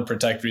 we want to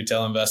protect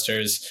retail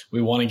investors.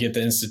 We want to get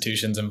the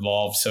institutions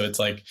involved. So it's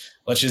like,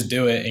 let's just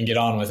do it and get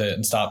on with it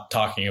and stop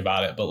talking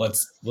about it. But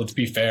let's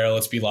be fair.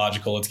 Let's be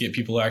logical. Let's get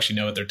people who actually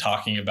know what they're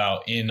talking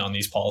about in on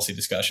these policy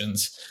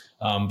discussions.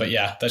 But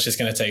yeah, that's just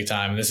going to take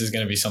time. This is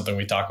going to be something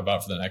we talk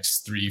about for the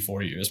next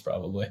 3-4 years,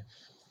 probably.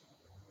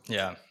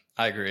 Yeah,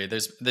 I agree.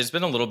 There's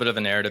been a little bit of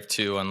a narrative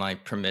too on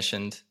like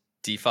permissioned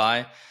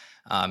DeFi,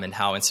 and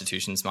how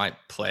institutions might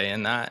play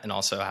in that, and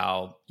also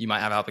how you might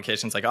have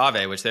applications like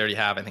Aave, which they already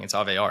have. I think it's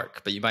Aave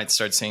Arc, but you might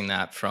start seeing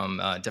that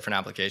from different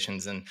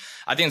applications. And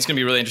I think it's going to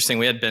be really interesting.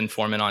 We had Ben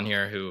Foreman on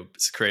here, who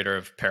is the creator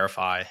of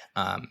Parify,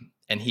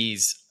 and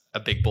he's a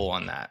big bull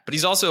on that. But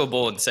he's also a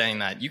bull in saying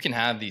that you can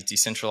have these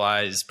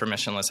decentralized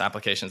permissionless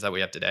applications that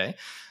we have today,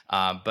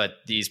 but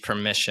these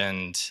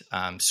permissioned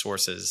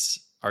sources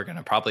are going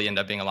to probably end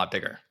up being a lot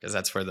bigger, because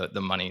that's where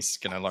the money's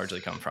going to largely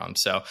come from.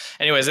 So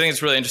anyways, I think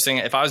it's really interesting.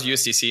 If I was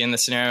USDC in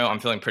this scenario, I'm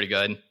feeling pretty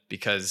good,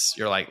 because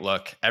you're like,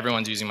 look,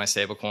 everyone's using my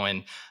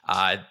stablecoin.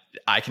 I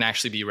can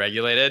actually be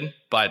regulated,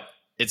 but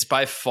it's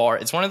by far,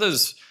 it's one of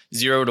those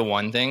 0 to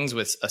 1 things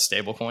with a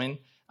stablecoin.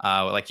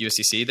 Like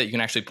USDC, that you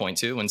can actually point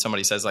to when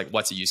somebody says like,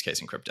 what's a use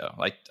case in crypto?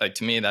 Like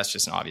to me, that's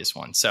just an obvious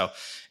one. So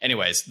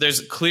anyways,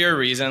 there's a clear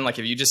reason. Like,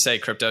 if you just say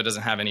crypto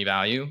doesn't have any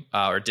value,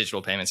 or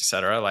digital payments, et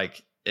cetera,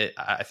 like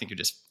I think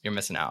you're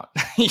missing out.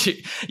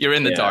 You're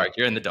in the dark.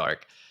 You're in the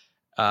dark.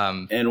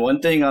 And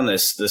one thing on the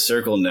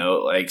Circle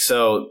note, like,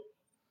 so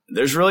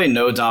there's really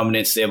no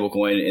dominant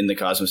stablecoin in the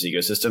Cosmos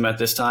ecosystem at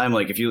this time.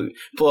 Like, if you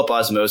pull up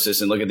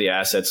Osmosis and look at the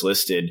assets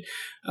listed,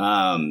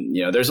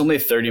 there's only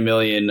 30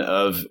 million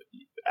of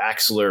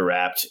Axler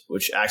wrapped,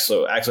 which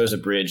Axler is a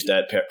bridge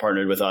that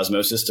partnered with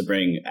Osmosis to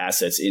bring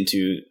assets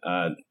into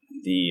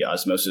the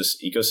Osmosis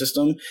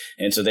ecosystem.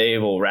 And so they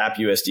will wrap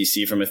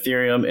USDC from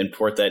Ethereum and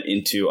port that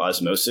into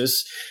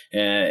Osmosis.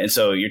 And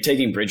so you're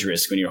taking bridge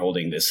risk when you're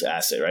holding this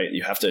asset, right?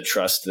 You have to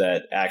trust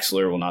that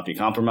Axler will not be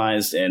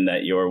compromised, and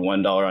that your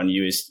 $1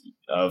 on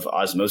of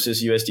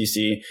Osmosis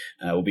USDC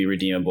will be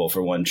redeemable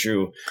for one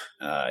true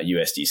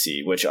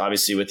USDC, which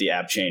obviously with the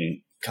app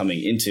chain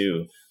coming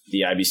into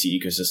the IBC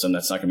ecosystem,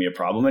 that's not going to be a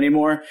problem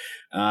anymore.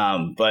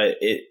 But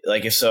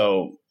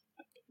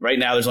right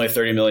now there's only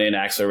 30 million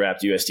Axler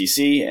wrapped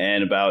USDC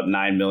and about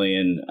 9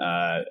 million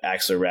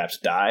Axler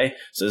wrapped DAI.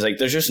 So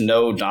there's just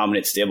no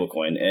dominant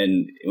stablecoin.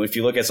 And if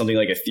you look at something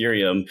like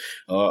Ethereum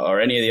or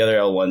any of the other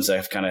L1s that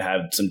have kind of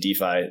had some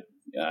DeFi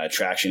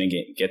traction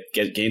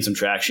and gain some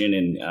traction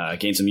and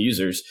gain some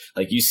users,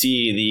 like, you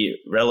see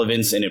the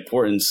relevance and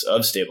importance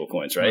of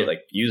stablecoins, right?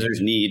 Like, users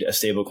need a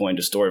stablecoin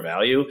to store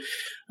value.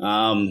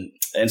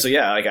 And so,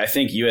 yeah, like, I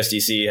think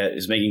USDC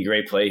is making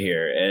great play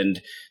here, and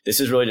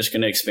this is really just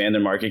going to expand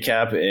their market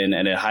cap. And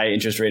in a high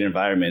interest rate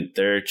environment,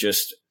 they're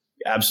just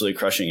absolutely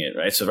crushing it,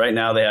 right? So right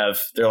now they have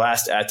their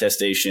last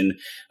attestation.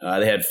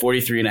 They had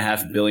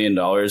 $43.5 billion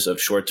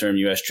of short-term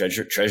U.S.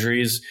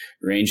 treasuries,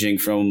 ranging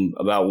from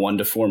about 1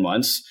 to 4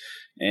 months.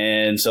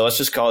 And so let's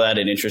just call that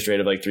an interest rate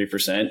of like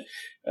 3%.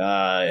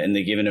 In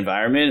the given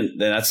environment,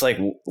 then that's like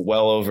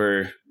well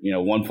over,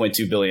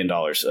 $1.2 billion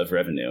of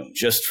revenue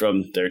just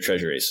from their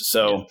treasuries.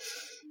 So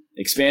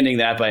expanding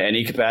that by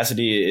any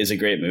capacity is a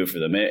great move for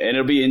them. And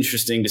it'll be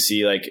interesting to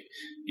see, like,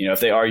 if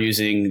they are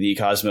using the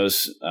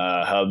Cosmos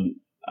hub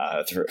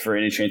for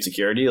in-chain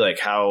security, like,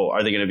 how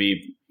are they going to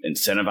be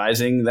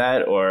incentivizing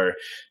that? Or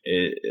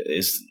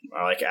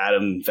are like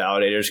Atom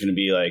validators going to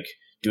be like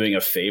doing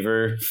a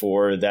favor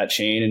for that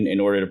chain in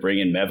order to bring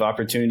in MEV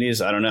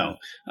opportunities? I don't know.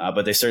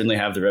 But they certainly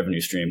have the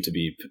revenue stream to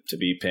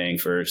be paying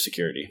for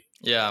security.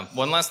 Yeah.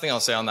 One last thing I'll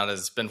say on that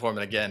is Ben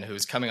Foreman, again,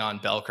 who's coming on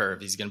Bell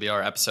Curve. He's going to be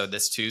our episode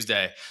this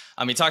Tuesday.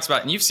 He talks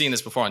about, and you've seen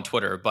this before on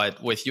Twitter,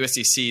 but with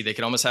USDC, they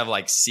can almost have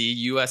like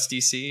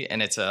CUSDC,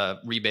 and it's a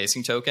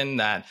rebasing token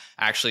that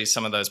actually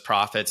some of those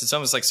profits, it's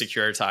almost like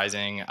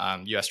securitizing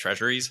US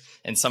treasuries,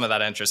 and some of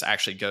that interest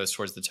actually goes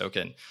towards the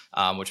token,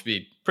 which would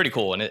be pretty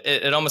cool. And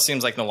it almost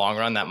seems like in the long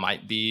run that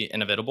might be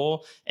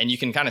inevitable. And you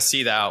can kind of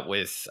see that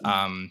with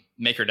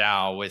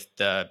MakerDAO, with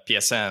the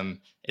PSM,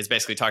 is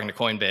basically talking to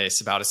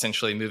Coinbase about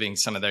essentially moving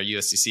some of their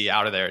USDC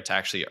out of there to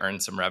actually earn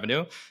some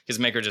revenue, because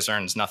Maker just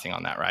earns nothing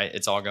on that, right?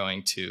 It's all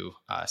going to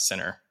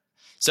Sinner.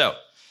 So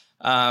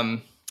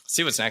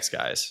see what's next,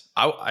 guys.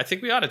 I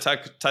think we ought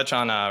to touch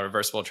on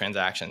reversible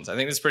transactions. I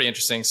think this is pretty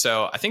interesting.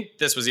 So I think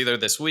this was either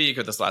this week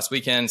or this last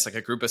weekend. It's like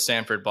a group of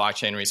Stanford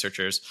blockchain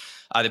researchers.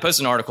 They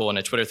posted an article in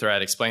a Twitter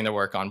thread explaining their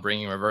work on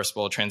bringing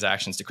reversible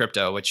transactions to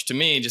crypto, which to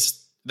me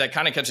just that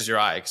kind of catches your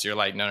eye, because you're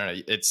like, no,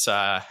 it's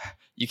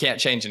you can't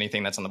change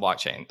anything that's on the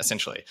blockchain,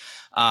 essentially.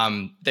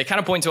 They kind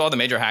of point to all the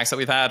major hacks that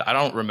we've had. I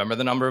don't remember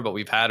the number, but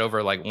we've had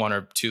over like $1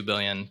 or $2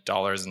 billion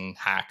in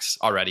hacks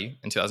already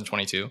in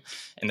 2022.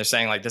 And they're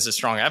saying like, this is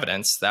strong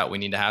evidence that we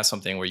need to have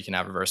something where you can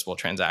have reversible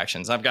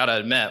transactions. I've got to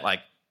admit,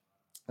 like,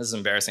 this is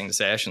embarrassing to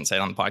say. I shouldn't say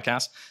it on the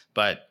podcast,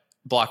 but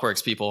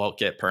Blockworks people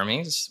get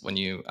permies when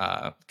you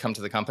come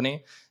to the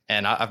company.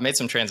 And I've made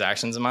some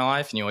transactions in my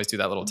life, and you always do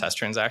that little test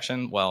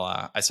transaction. Well,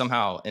 I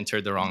somehow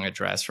entered the wrong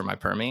address for my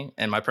permie,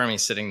 and my permie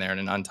is sitting there in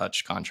an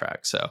untouched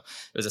contract. So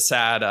it was a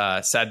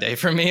sad day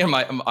for me.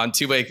 I'm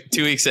 2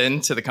 weeks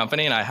into the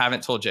company, and I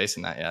haven't told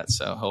Jason that yet.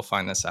 So he'll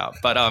find this out.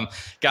 But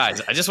guys,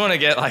 I just want to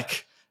get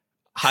like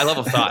high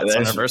level thoughts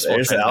on reversible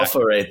transactions. There's alpha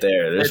right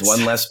there. There's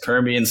one less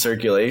permie in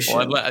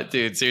circulation.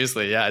 Dude,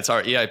 seriously. Yeah. It's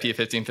our EIP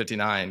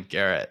 1559,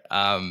 Garrett.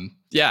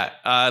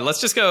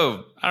 Let's just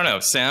go. I don't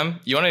know, Sam,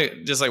 you want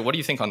to just like, what do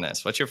you think on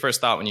this? What's your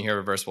first thought when you hear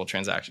reversible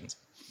transactions?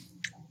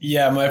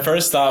 Yeah, my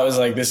first thought was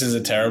like, this is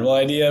a terrible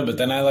idea, but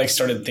then I like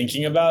started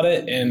thinking about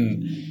it,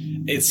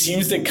 and it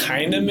seems to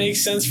kind of make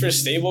sense for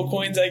stable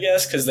coins, I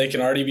guess, because they can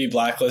already be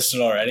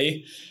blacklisted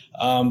already.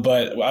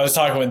 But I was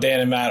talking with Dan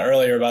and Matt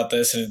earlier about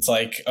this, and it's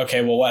like,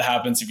 okay, well, what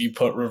happens if you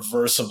put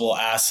reversible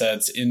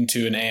assets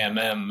into an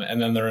AMM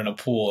and then they're in a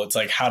pool? It's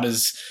like, how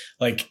does,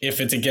 like, if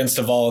it's against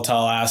a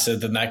volatile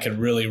asset, then that could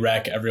really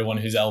wreck everyone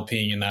who's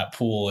LPing in that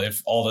pool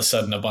if all of a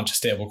sudden a bunch of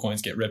stable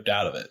coins get ripped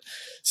out of it.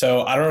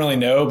 So I don't really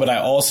know, but I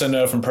also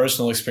know from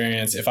personal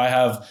experience, if I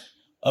have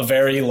a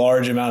very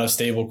large amount of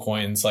stable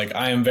coins, like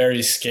I am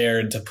very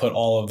scared to put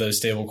all of those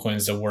stable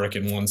coins to work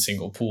in one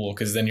single pool,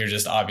 because then you're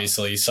just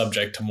obviously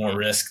subject to more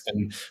risk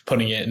than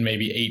putting it in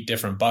maybe 8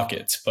 different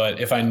buckets. But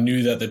if I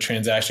knew that the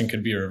transaction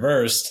could be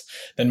reversed,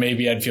 then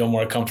maybe I'd feel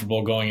more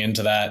comfortable going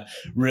into that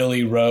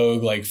really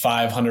rogue, like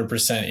 500%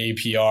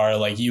 APR,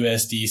 like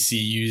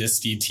USDC,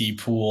 USDT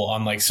pool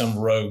on like some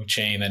rogue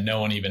chain that no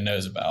one even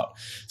knows about.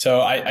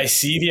 So I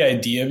see the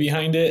idea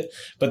behind it,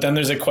 but then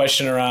there's a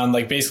question around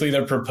like basically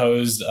their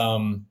proposed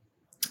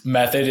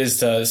method is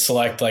to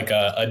select like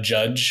a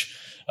judge,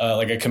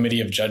 like a committee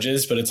of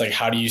judges, but it's like,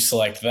 how do you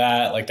select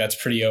that? Like that's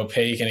pretty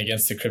opaque and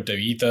against the crypto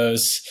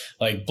ethos.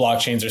 Like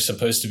blockchains are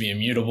supposed to be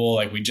immutable.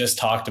 Like we just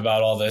talked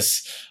about all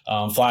this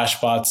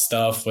Flashbot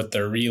stuff with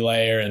their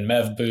relayer and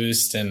Mev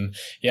boost. And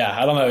yeah,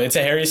 I don't know. It's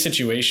a hairy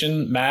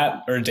situation.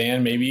 Matt or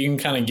Dan, maybe you can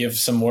kind of give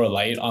some more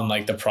light on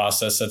like the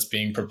process that's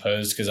being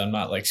proposed, because I'm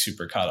not like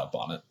super caught up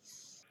on it.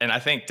 And I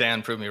think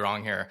Dan proved me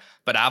wrong here,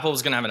 but Apple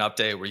was going to have an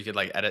update where you could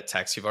like edit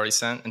text you've already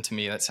sent. And to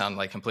me, that sounded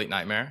like a complete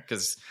nightmare,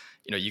 because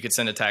you know, you could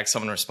send a text,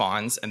 someone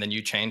responds, and then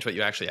you change what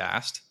you actually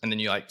asked, and then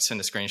you like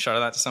send a screenshot of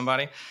that to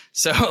somebody.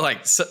 So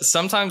like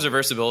sometimes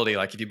reversibility,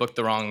 like if you book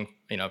the wrong,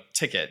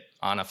 ticket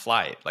on a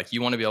flight, like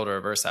you want to be able to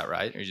reverse that,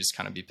 right? Or you just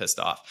kind of be pissed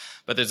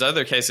off. But there's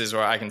other cases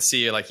where I can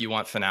see like you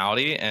want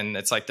finality, and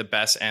it's like the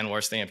best and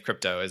worst thing of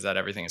crypto is that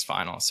everything is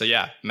final. So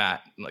yeah,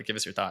 Matt, like give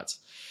us your thoughts.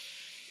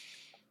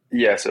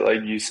 Yeah, so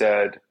like you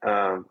said,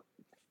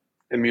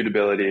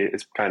 immutability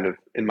is kind of,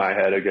 in my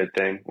head, a good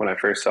thing. When I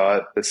first saw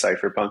it, the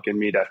cypherpunk in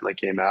me definitely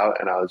came out,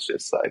 and I was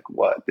just like,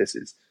 what? This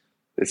is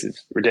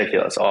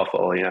ridiculous,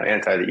 awful,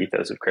 anti the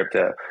ethos of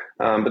crypto.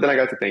 But then I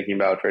got to thinking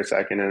about it for a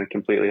second, and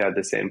completely had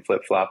the same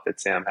flip-flop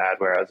that Sam had,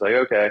 where I was like,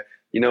 okay,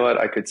 you know what?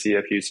 I could see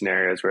a few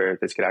scenarios where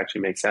this could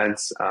actually make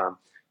sense.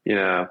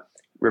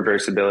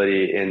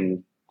 Reversibility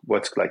in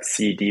what's like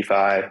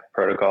CDeFi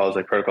protocols,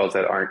 like protocols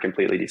that aren't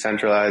completely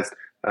decentralized,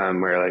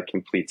 where like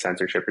complete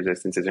censorship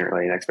resistance isn't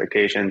really an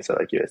expectation. So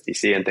like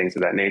USDC and things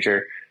of that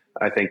nature.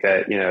 I think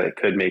that, it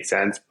could make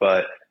sense,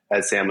 but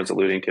as Sam was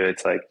alluding to,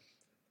 it's like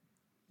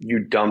you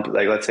dump,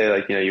 like, let's say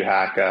like, you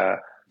hack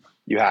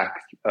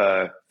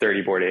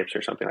 30 Bored Apes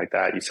or something like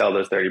that. You sell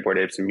those 30 Bored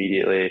Apes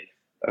immediately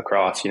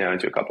across,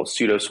 into a couple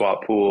pseudo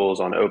swap pools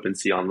on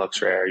OpenSea, on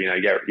LooksRare,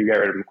 you get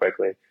rid of them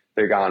quickly.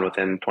 They're gone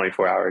within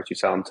 24 hours. You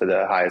sell them to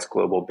the highest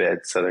global bid.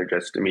 So they're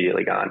just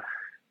immediately gone.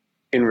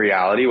 In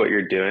reality, what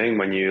you're doing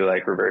when you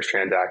like reverse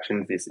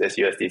transactions, these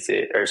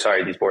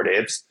Bored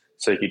Apes.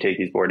 So if you take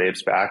these Bored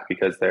Apes back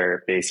because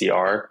they're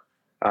ACR,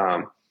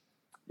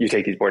 you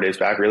take these Bored Apes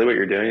back. Really, what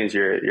you're doing is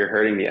you're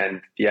hurting the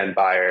end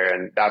buyer,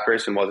 and that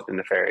person wasn't a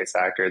nefarious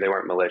actor. They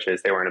weren't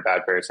malicious. They weren't a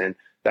bad person.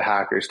 The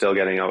hacker's still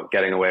getting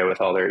away with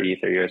all their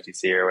ETH or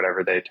USDC or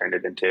whatever they turned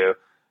it into.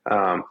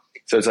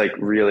 So it's like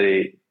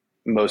really,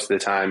 most of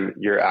the time,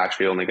 you're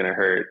actually only going to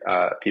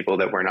hurt people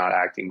that were not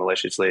acting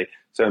maliciously.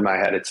 So in my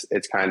head,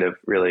 it's kind of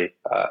really,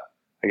 I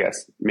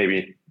guess,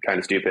 maybe kind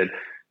of stupid.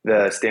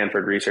 The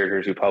Stanford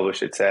researchers who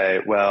published it say,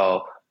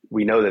 well,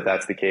 we know that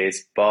that's the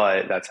case,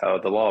 but that's how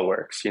the law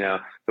works. The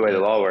way the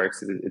law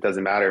works is it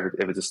doesn't matter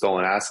if it's a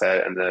stolen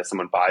asset and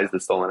someone buys the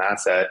stolen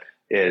asset,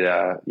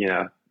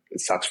 it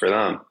sucks for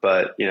them.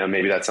 But,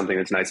 maybe that's something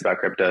that's nice about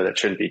crypto that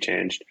shouldn't be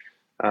changed.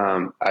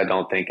 I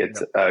don't think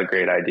it's a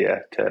great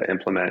idea to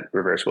implement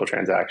reversible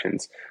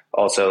transactions.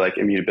 Also, like,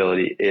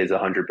 immutability is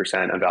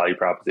 100% a value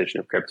proposition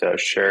of crypto.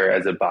 Sure,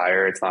 as a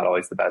buyer, it's not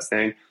always the best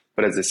thing,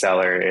 but as a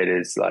seller, it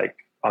is like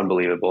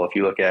unbelievable. If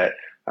you look at,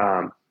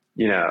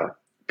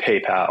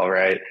 PayPal,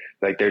 right?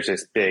 Like, there's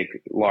this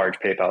large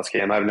PayPal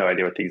scam. I have no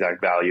idea what the exact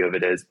value of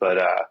it is, but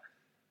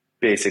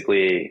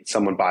basically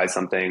someone buys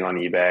something on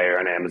eBay or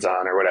on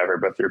Amazon or whatever,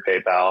 but through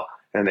PayPal,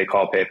 and they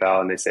call PayPal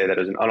and they say that it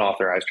was an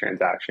unauthorized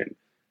transaction.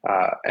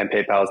 And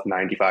PayPal is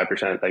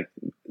 95%, like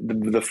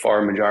the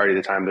far majority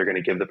of the time, they're going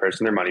to give the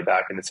person their money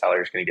back and the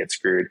seller is going to get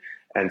screwed.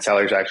 And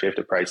sellers actually have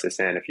to price this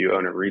in. If you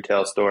own a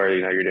retail store,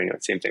 you're doing the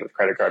same thing with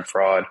credit card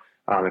fraud.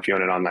 If you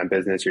own an online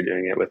business, you're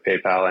doing it with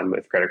PayPal and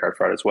with credit card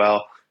fraud as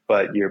well.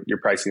 But you're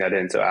pricing that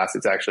in. So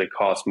assets actually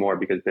cost more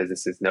because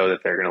businesses know that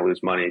they're going to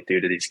lose money due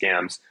to these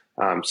scams.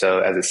 So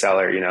as a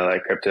seller,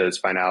 like, crypto's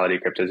finality,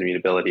 crypto's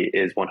immutability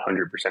is 100%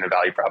 a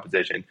value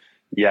proposition.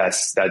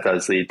 Yes, that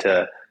does lead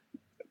to,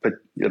 but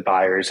the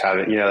buyers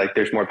haven't, like,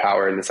 there's more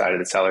power in the side of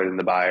the seller than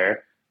the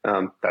buyer.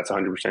 That's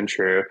 100%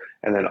 true.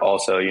 And then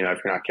also, if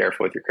you're not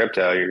careful with your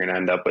crypto, you're going to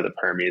end up with a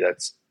permie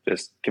that's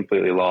just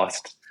completely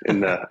lost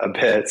in the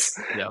abyss.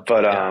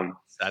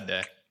 Sad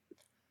day.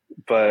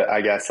 But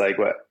I guess, like,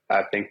 what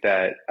I think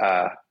that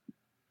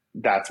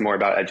that's more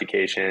about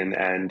education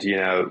and,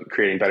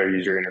 creating better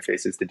user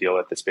interfaces to deal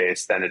with the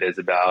space than it is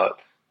about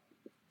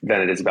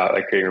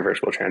like creating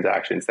reversible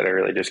transactions that are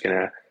really just going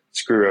to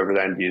screw over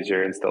the end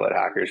user and still let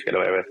hackers get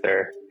away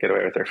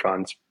with their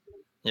funds.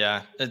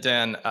 Yeah,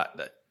 Dan,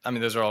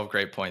 those are all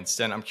great points.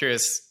 Dan, I'm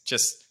curious,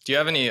 just, do you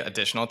have any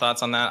additional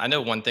thoughts on that? I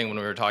know one thing when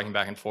we were talking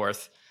back and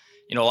forth,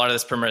 a lot of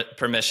this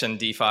permission,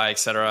 DeFi, et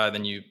cetera,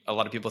 then a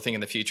lot of people think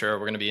in the future, we're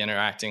going to be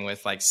interacting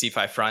with like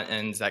CeFi front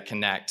ends that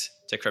connect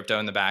to crypto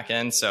in the back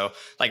end. So,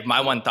 like, my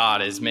one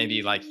thought is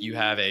maybe like you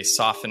have a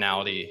soft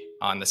finality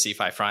on the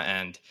CeFi front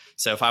end.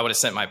 So if I would have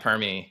sent my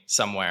permie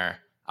somewhere,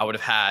 I would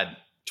have had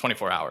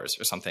 24 hours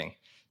or something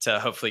to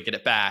hopefully get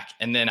it back.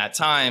 And then at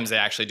times they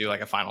actually do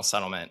like a final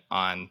settlement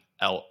on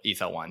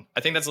ETH1. I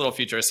think that's a little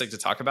futuristic to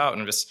talk about.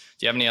 And do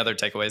you have any other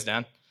takeaways,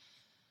 Dan?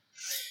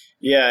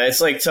 Yeah, it's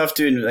like tough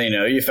to,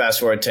 you fast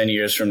forward 10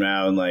 years from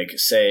now and, like,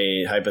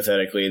 say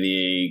hypothetically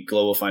the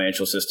global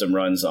financial system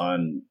runs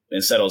on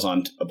and settles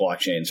on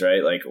blockchains,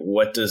 right? Like,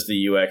 what does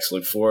the UX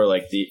look for,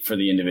 like, for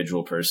the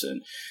individual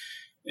person?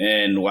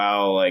 And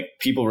while, like,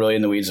 people really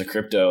in the weeds of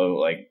crypto,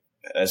 like,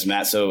 as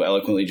Matt so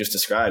eloquently just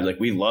described, like,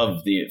 we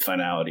love the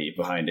finality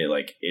behind it.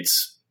 Like,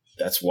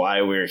 that's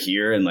why we're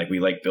here, and, like, we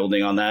like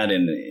building on that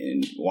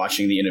and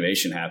watching the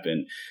innovation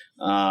happen.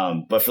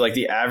 But for, like,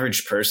 the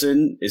average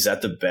person, is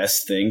that the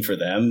best thing for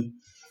them?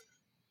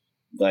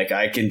 Like,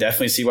 I can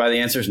definitely see why the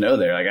answer is no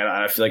there. Like,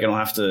 I feel like I don't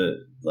have to,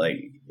 like,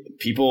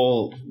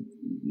 people,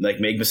 like,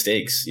 make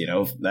mistakes,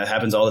 that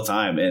happens all the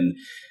time. And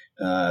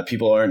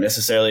people aren't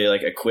necessarily,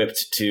 like,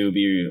 equipped to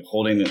be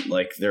holding,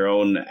 like, their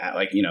own,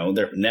 like,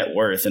 their net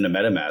worth in a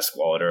MetaMask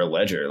wallet or a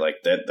ledger. Like,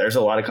 that, there's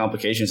a lot of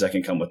complications that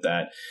can come with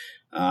that.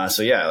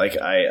 So yeah, like,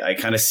 I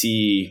kind of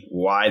see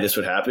why this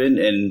would happen.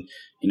 And,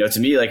 to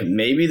me, like,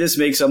 maybe this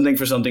makes something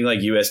for something like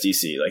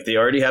USDC. Like, they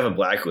already have a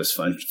blacklist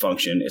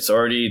function. It's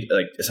already,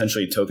 like,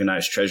 essentially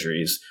tokenized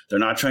treasuries. They're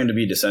not trying to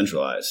be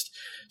decentralized.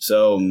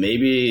 So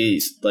maybe,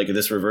 like,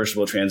 this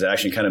reversible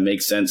transaction kind of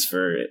makes sense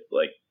for,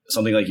 like,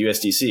 something like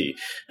USDC.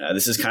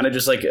 This is kind of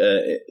just like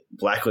a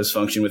blacklist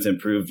function with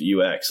improved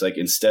UX. Like,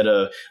 instead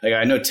of, like,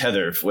 I know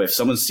Tether, if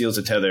someone steals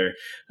a Tether,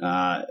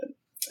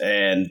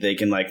 and they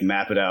can, like,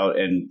 map it out,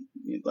 and,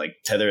 like,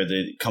 Tether,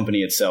 the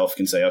company itself,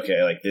 can say,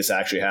 okay, like, this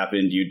actually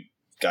happened. You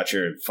got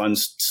your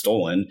funds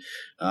stolen.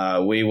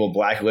 We will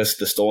blacklist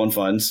the stolen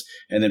funds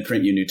and then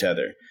print you new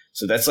Tether.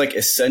 So that's, like,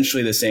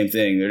 essentially the same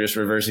thing. They're just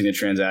reversing the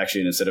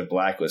transaction instead of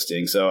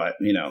blacklisting. So,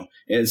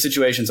 in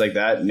situations like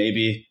that,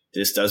 maybe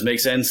this does make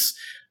sense.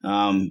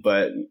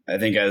 But I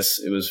think, as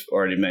it was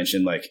already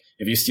mentioned, like,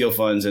 if you steal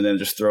funds and then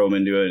just throw them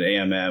into an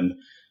AMM,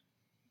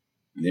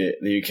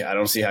 I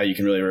don't see how you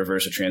can really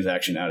reverse a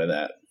transaction out of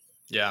that.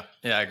 Yeah,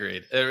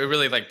 agreed. It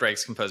really, like,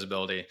 breaks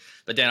composability.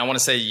 But Dan, I want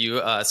to say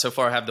you so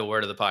far have the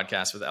word of the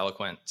podcast with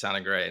Eloquent.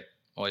 Sounded great.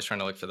 Always trying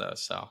to look for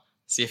those. So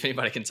see if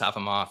anybody can top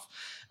them off.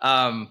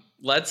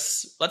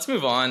 Let's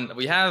move on.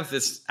 We have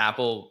this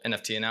Apple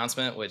NFT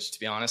announcement, which, to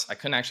be honest, I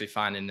couldn't actually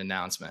find an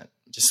announcement.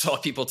 Just saw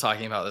people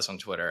talking about this on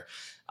Twitter.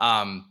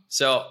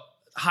 So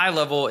high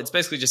level, it's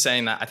basically just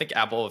saying that I think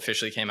Apple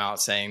officially came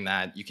out saying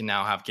that you can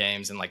now have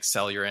games and, like,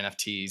 sell your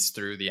NFTs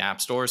through the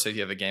App Store. So if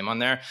you have a game on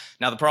there.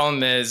 Now, the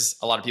problem is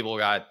a lot of people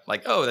got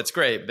like, oh, that's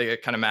great. But they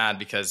get kind of mad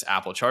because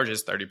Apple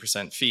charges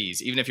 30%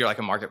 fees, even if you're like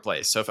a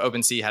marketplace. So if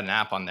OpenSea had an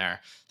app on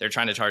there, they're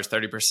trying to charge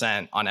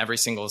 30% on every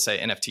single, say,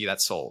 NFT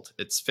that's sold.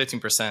 It's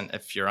 15%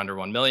 if you're under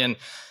 1 million.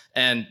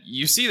 And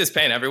you see this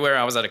pain everywhere.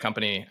 I was at a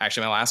company,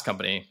 actually my last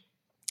company,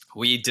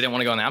 we didn't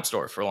want to go in the App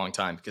Store for a long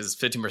time because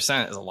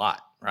 15% is a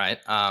lot, right?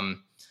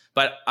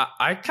 But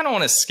I kind of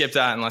want to skip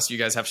that unless you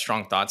guys have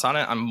strong thoughts on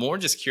it. I'm more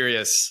just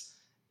curious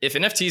if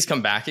NFTs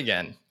come back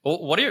again.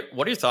 What are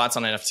your thoughts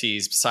on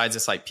NFTs besides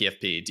this like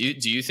PFP?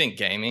 Do you think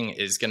gaming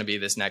is going to be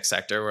this next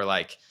sector where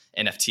like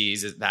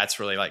NFTs, that's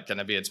really like going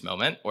to be its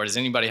moment? Or does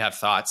anybody have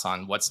thoughts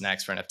on what's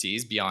next for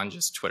NFTs beyond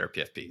just Twitter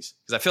PFPs?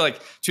 Because I feel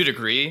like to a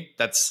degree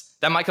that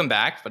might come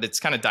back, but it's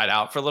kind of died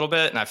out for a little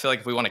bit. And I feel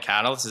like if we want a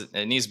catalyst,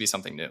 it needs to be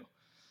something new.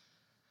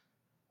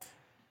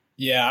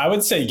 Yeah, I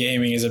would say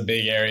gaming is a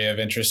big area of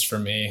interest for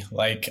me.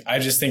 Like, I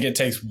just think it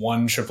takes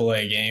one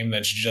AAA game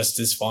that's just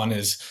as fun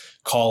as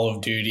Call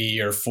of Duty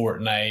or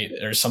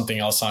Fortnite or something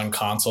else on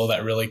console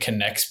that really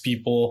connects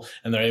people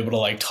and they're able to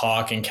like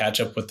talk and catch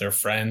up with their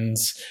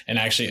friends and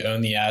actually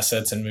own the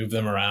assets and move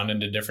them around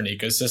into different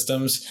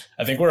ecosystems.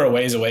 I think we're a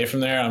ways away from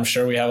there. I'm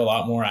sure we have a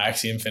lot more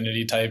Axie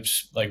Infinity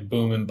types like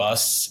boom and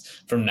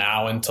busts from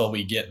now until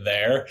we get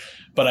there.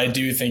 But I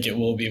do think it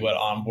will be what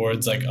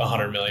onboards like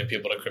 100 million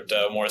people to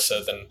crypto more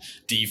so than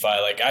DeFi.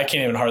 Like, I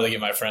can't even hardly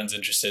get my friends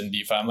interested in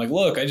DeFi. I'm like,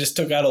 look, I just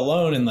took out a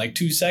loan in like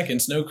 2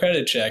 seconds, no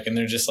credit check. And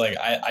they're just like,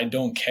 I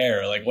don't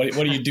care. Like, what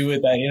do you do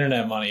with that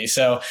internet money?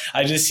 So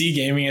I just see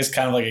gaming as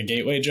kind of like a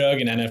gateway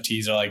drug, and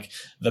NFTs are like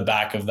the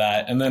back of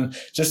that. And then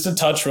just to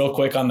touch real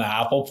quick on the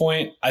Apple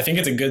point, I think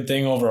it's a good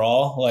thing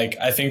overall. Like,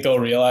 I think they'll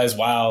realize,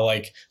 wow,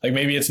 like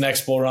maybe it's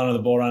next bull run or the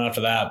bull run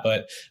after that,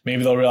 but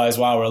maybe they'll realize,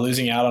 wow, we're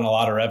losing out on a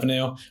lot of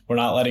revenue. We're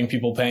not letting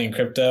people pay in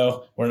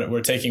crypto.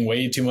 We're taking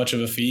way too much of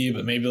a fee,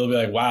 but maybe they'll be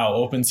like, wow,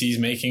 OpenSea's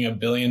making $1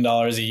 billion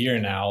a year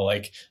now.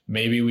 Like,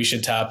 maybe we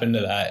should tap into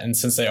that. And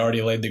since they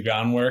already laid the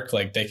groundwork,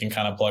 like they can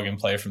kind of plug and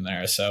play from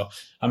there. So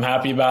I'm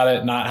happy about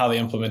it. Not how the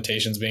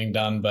implementation's being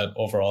done, but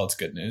overall it's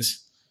good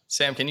news.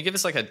 Sam, can you give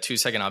us like a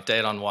 2-second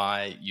update on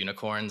why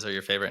unicorns are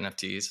your favorite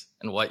NFTs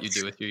and what you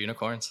do with your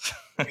unicorns?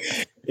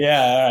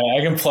 Yeah, all right.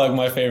 I can plug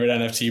my favorite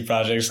NFT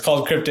project. It's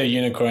called Crypto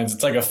Unicorns.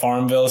 It's like a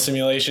Farmville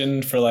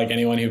simulation for like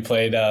anyone who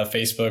played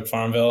Facebook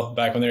Farmville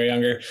back when they were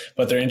younger.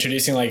 But they're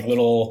introducing like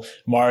little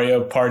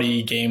Mario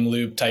Party game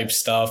loop type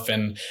stuff.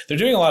 And they're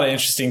doing a lot of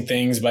interesting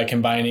things by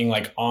combining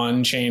like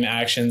on-chain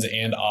actions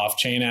and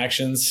off-chain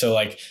actions. So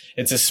like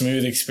it's a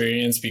smooth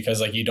experience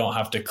because like you don't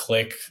have to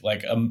click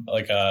like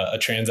a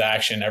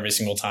transaction every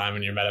single time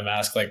in your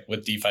MetaMask. Like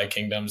with DeFi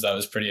Kingdoms, that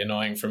was pretty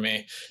annoying for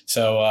me.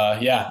 So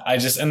yeah,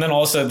 and then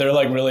also they're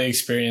like really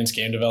experienced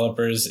game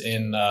developers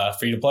in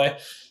free to play.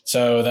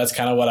 So that's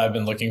kind of what I've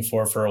been looking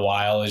for a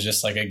while, is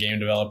just like a game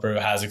developer who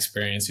has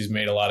experience, who's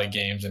made a lot of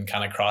games and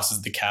kind of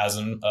crosses the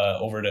chasm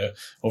over to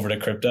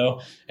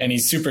crypto. And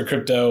he's super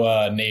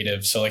crypto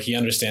native. So like he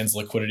understands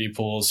liquidity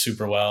pools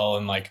super well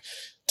and like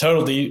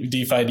total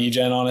DeFi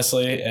degen,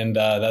 honestly. And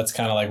that's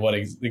kind of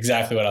like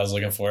exactly what I was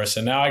looking for.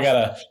 So now I got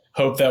to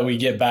hope that we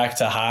get back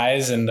to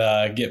highs and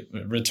get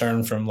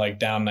return from like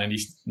down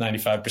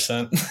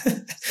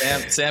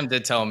 95%. Sam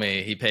did tell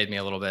me he paid me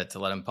a little bit to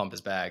let him pump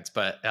his bags,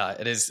 but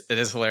it is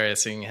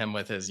hilarious seeing him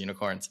with his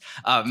unicorns.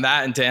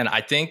 Matt and Dan,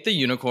 I think the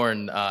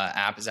unicorn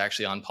app is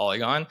actually on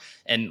Polygon,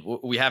 and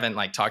we haven't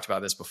like talked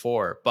about this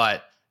before,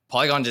 but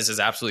Polygon just is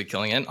absolutely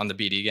killing it on the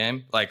BD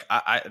game. Like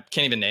I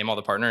can't even name all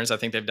the partners. I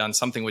think they've done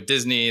something with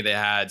Disney. They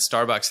had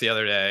Starbucks the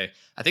other day.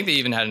 I think they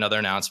even had another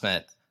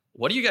announcement.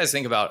 What do you guys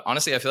think about,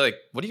 honestly, I feel like,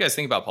 what do you guys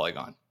think about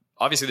Polygon?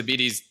 Obviously the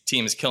BD's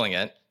team is killing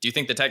it. Do you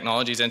think the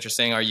technology is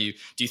interesting?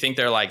 Do you think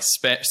they're like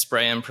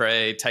spray and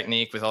pray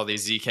technique with all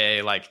these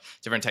ZK, like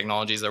different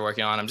technologies they're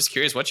working on? I'm just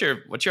curious, what's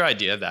your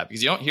idea of that?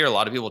 Because you don't hear a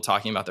lot of people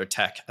talking about their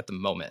tech at the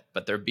moment,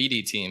 but their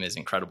BD team is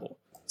incredible.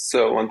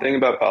 So one thing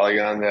about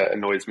Polygon that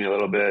annoys me a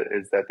little bit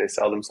is that they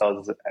sell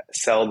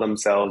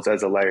themselves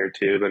as a layer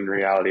 2, but in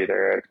reality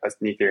they're an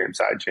Ethereum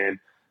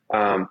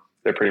sidechain.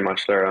 They're pretty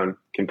much their own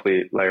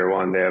complete layer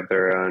 1. They have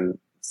their own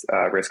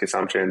risk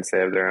assumptions. They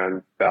have their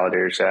own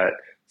validator set.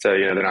 So,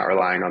 they're not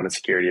relying on the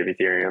security of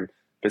Ethereum,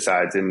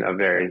 besides in a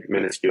very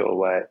minuscule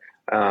way.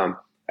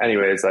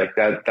 Anyways, like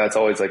that's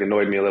always like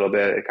annoyed me a little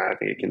bit. I kind of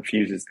think it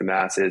confuses the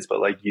masses, but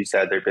like you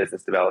said, their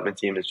business development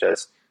team is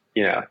just,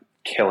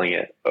 killing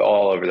it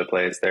all over the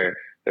place. Their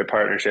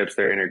partnerships,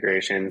 their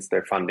integrations,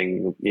 their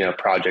funding,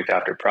 project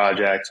after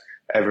project.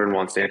 Everyone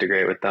wants to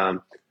integrate with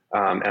them.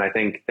 And I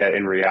think that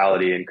in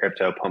reality, in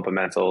crypto,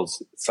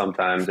 fundamentals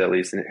sometimes, at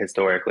least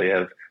historically,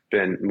 have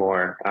been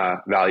more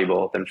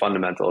valuable than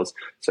fundamentals.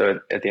 So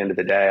at the end of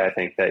the day, I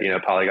think that,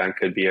 Polygon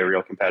could be a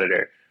real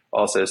competitor.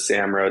 Also,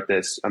 Sam wrote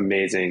this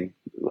amazing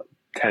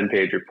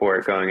 10-page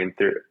report going in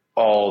through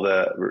all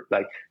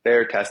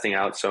they're testing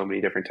out so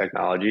many different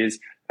technologies.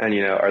 And,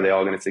 are they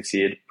all going to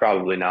succeed?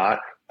 Probably not.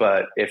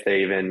 But if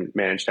they even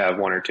manage to have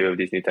one or two of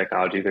these new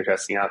technologies they're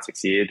testing out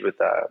succeed with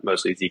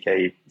mostly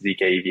ZK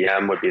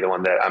EVM would be the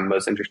one that I'm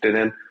most interested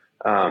in.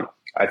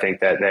 I think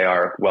that they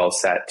are well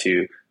set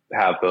to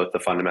have both the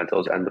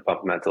fundamentals and the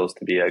fundamentals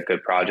to be a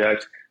good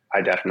project.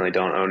 I definitely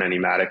don't own any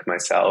Matic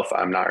myself.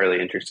 I'm not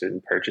really interested in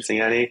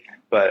purchasing any,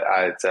 but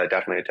it's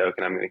definitely a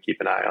token I'm going to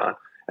keep an eye on.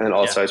 And then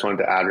also I just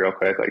wanted to add real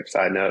quick, like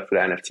side note for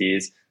the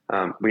NFTs,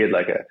 we had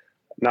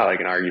not like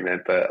an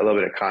argument, but a little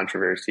bit of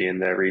controversy in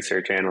the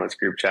research analyst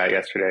group chat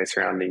yesterday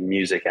surrounding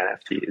music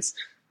NFTs.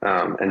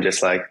 And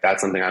just like,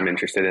 that's something I'm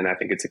interested in. I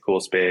think it's a cool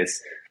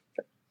space.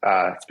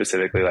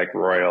 specifically like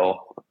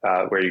Royal,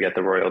 where you get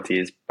the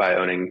royalties by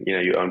owning,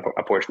 you own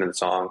a portion of the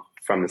song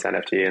from this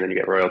NFT and then you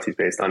get royalties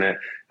based on it.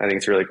 I think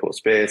it's a really cool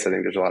space. I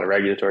think there's a lot of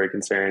regulatory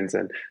concerns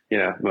and,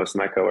 most of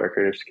my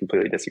coworkers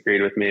completely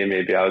disagreed with me.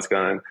 Maybe I was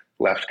going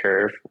left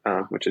curve,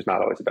 which is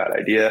not always a bad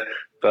idea.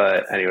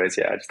 But anyways,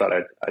 I just thought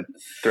I'd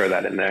throw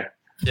that in there.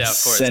 Yeah,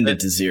 of course. Send it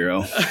to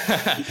zero.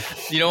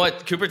 You know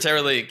what? Cooper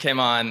Terley came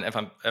on, if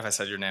I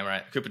said your name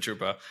right, Cooper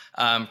Troopa,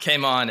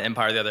 came on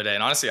Empire the other day.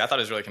 And honestly, I thought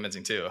it was really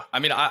convincing too. I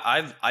mean,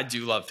 I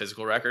do love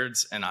physical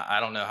records and I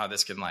don't know how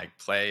this can like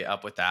play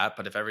up with that.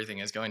 But if everything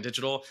is going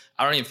digital,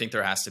 I don't even think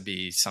there has to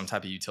be some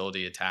type of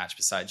utility attached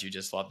besides you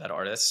just love that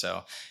artist.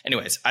 So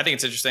anyways, I think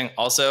it's interesting.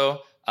 Also,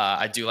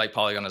 I do like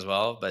Polygon as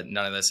well, but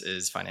none of this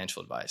is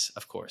financial advice,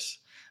 of course.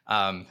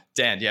 Dan,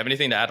 do you have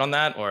anything to add on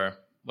that or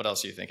what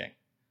else are you thinking?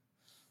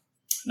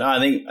 No,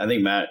 I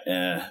think Matt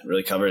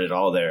really covered it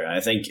all there. I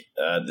think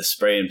the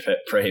spray and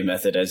pray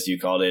method, as you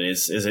called it,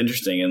 is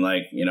interesting. And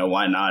like,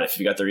 why not? If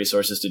you got the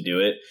resources to do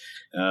it,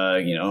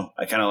 I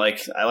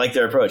like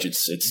their approach.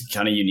 It's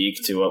kind of unique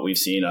to what we've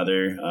seen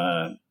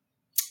other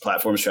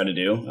platforms try to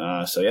do.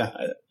 I'm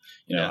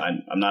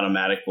not a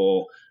Matic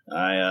bull.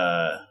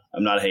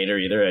 I'm not a hater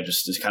either. I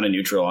just kind of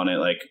neutral on it.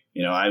 Like,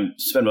 I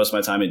spend most of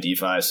my time in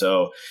DeFi,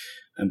 so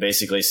I'm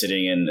basically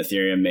sitting in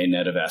Ethereum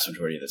mainnet a vast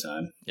majority of the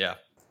time. Yeah.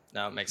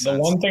 No, it makes sense.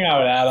 The one thing I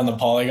would add on the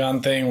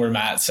Polygon thing where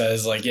Matt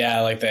says like,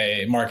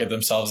 they market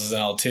themselves as an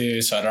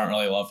L2, so I don't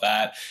really love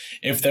that.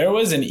 If there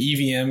was an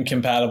EVM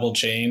compatible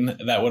chain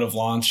that would have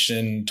launched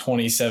in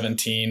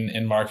 2017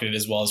 and marketed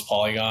as well as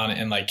Polygon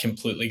and like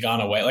completely gone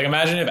away. Like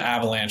imagine if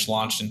Avalanche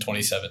launched in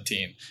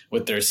 2017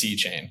 with their C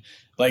chain.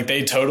 Like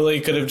they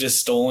totally could have just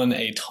stolen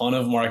a ton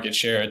of market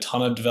share, a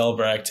ton of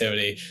developer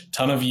activity,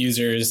 ton of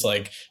users,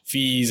 like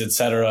fees,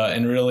 etc.,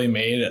 and really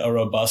made a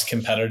robust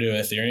competitor to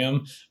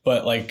Ethereum.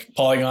 But like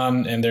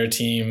Polygon and their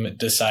team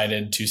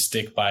decided to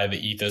stick by the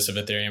ethos of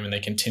Ethereum and they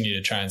continue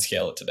to try and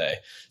scale it today.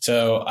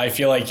 So I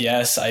feel like,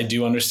 yes, I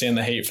do understand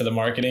the hate for the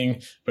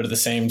marketing, but at the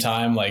same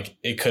time, like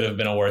it could have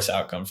been a worse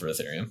outcome for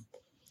Ethereum.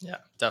 Yeah,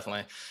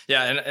 definitely.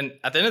 Yeah. And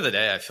at the end of the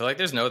day, I feel like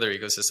there's no other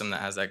ecosystem that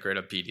has that great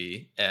of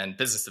PD and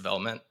business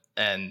development.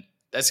 And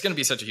that's going to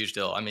be such a huge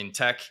deal. I mean,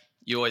 tech,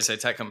 you always say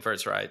tech comes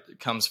first, right? It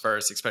comes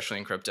first, especially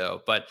in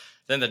crypto. But at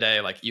the end of the day,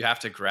 like you have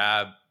to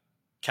grab,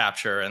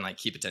 capture, and like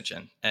keep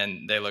attention.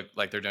 And they look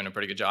like they're doing a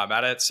pretty good job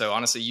at it. So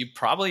honestly,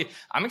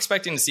 I'm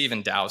expecting to see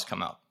even DAOs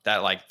come out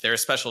that like their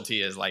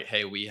specialty is like,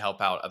 hey, we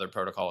help out other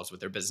protocols with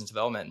their business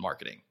development and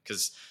marketing.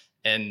 Because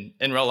in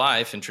real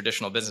life, in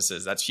traditional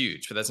businesses, that's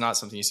huge. But that's not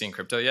something you see in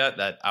crypto yet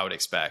that I would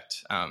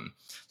expect.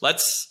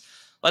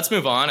 Let's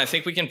move on. I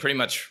think we can pretty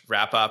much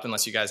wrap up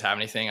unless you guys have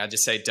anything. I'd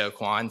just say Do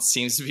Kwon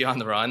seems to be on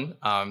the run.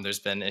 There's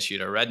been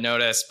issued a red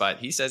notice, but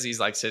he says he's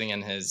like sitting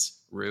in his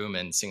room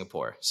in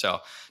Singapore.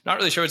 So not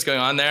really sure what's going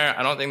on there.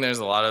 I don't think there's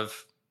a lot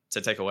to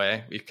take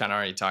away. We've kind of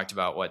already talked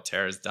about what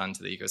Terra has done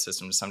to the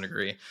ecosystem to some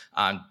degree.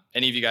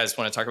 Any of you guys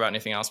want to talk about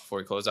anything else before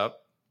we close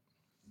up?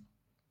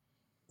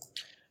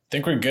 I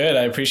think we're good.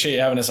 I appreciate you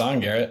having us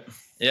on, Garrett.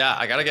 Yeah,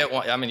 I gotta get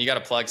one. I mean, you gotta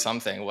plug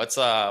something. What's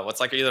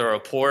like either a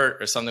report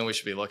or something we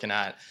should be looking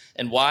at,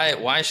 and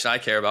why should I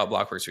care about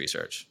Blockworks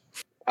research?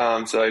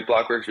 So like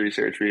Blockworks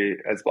research,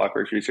 as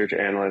Blockworks research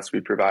analysts, we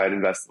provide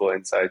investable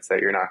insights that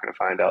you're not going to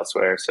find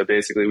elsewhere. So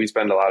basically, we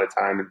spend a lot of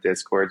time in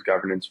Discord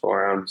governance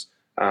forums,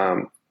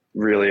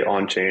 really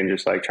on chain,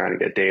 just like trying to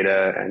get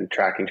data and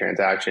tracking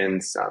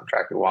transactions,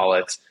 tracking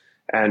wallets.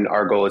 And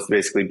our goal is to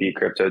basically beat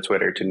crypto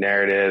Twitter to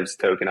narratives,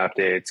 token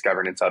updates,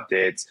 governance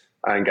updates,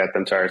 and get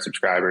them to our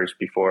subscribers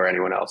before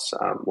anyone else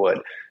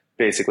would.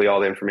 Basically, all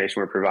the information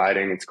we're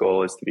providing, its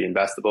goal is to be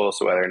investable.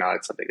 So whether or not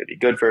it's something to be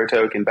good for a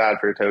token, bad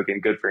for a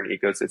token, good for an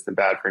ecosystem,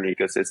 bad for an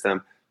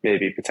ecosystem,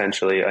 maybe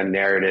potentially a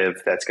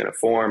narrative that's going to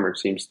form or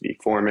seems to be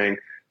forming.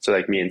 So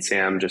like me and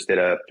Sam just did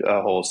a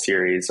whole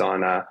series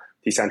on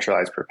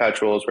decentralized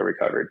perpetuals where we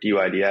covered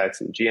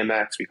DYDX and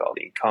GMX. We call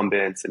the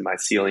incumbents and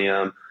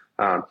mycelium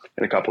and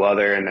a couple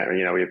other. And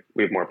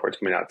we have more reports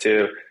coming out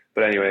too.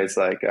 But anyways,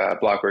 like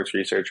Blockworks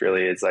research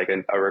really is like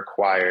a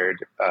required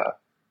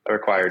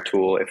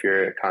tool if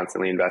you're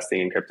constantly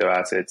investing in crypto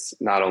assets.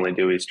 Not only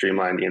do we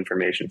streamline the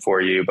information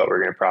for you, but we're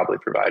going to probably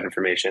provide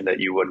information that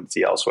you wouldn't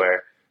see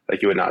elsewhere,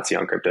 like you would not see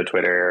on crypto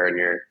Twitter or in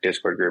your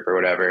Discord group or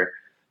whatever.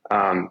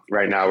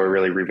 Right now, we're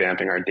really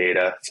revamping our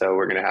data. So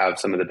we're going to have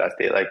some of the best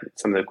data, like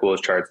some of the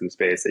coolest charts in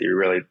space that you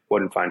really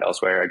wouldn't find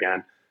elsewhere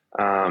again.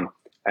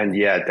 And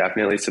yeah,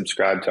 definitely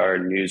subscribe to our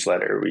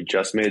newsletter. We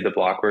just made the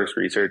Blockworks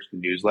Research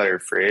newsletter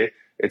free.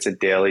 It's a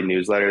daily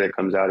newsletter that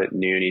comes out at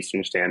noon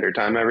Eastern Standard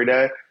Time every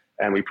day.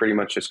 And we pretty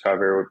much just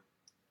cover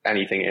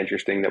anything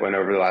interesting that went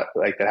over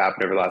that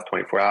happened over the last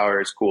 24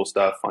 hours, cool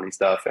stuff, funny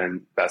stuff,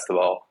 and best of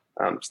all,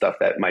 stuff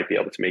that might be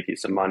able to make you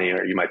some money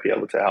or you might be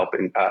able to help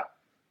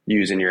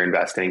use in your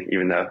investing,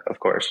 even though, of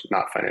course,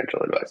 not financial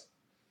advice.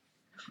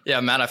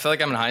 Yeah, Matt, I feel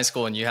like I'm in high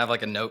school and you have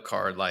like a note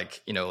card,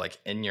 like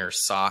in your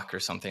sock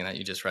or something that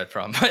you just read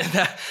from.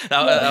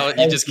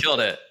 You just killed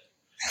it.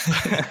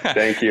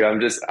 Thank you. I'm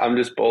just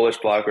bullish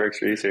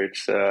Blockworks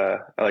research. I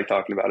like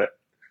talking about it.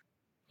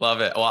 Love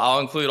it. Well, I'll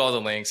include all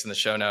the links in the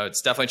show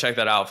notes. Definitely check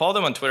that out. Follow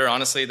them on Twitter.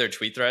 Honestly, their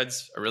tweet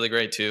threads are really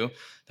great too.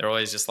 They're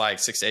always just like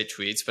 6 to 8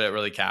 tweets, but it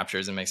really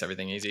captures and makes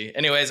everything easy.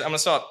 Anyways, I'm going to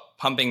start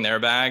pumping their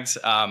bags.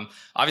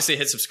 Obviously,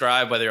 hit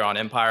subscribe, whether you're on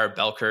Empire,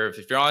 Bell Curve.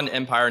 If you're on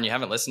Empire and you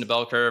haven't listened to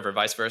Bell Curve or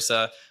vice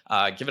versa,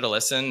 give it a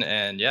listen.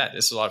 And yeah,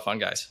 this was a lot of fun,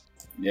 guys.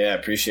 Yeah,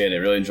 appreciate it.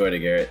 Really enjoyed it,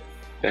 Garrett.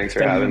 Thanks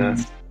for having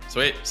us.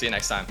 Sweet. See you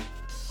next time.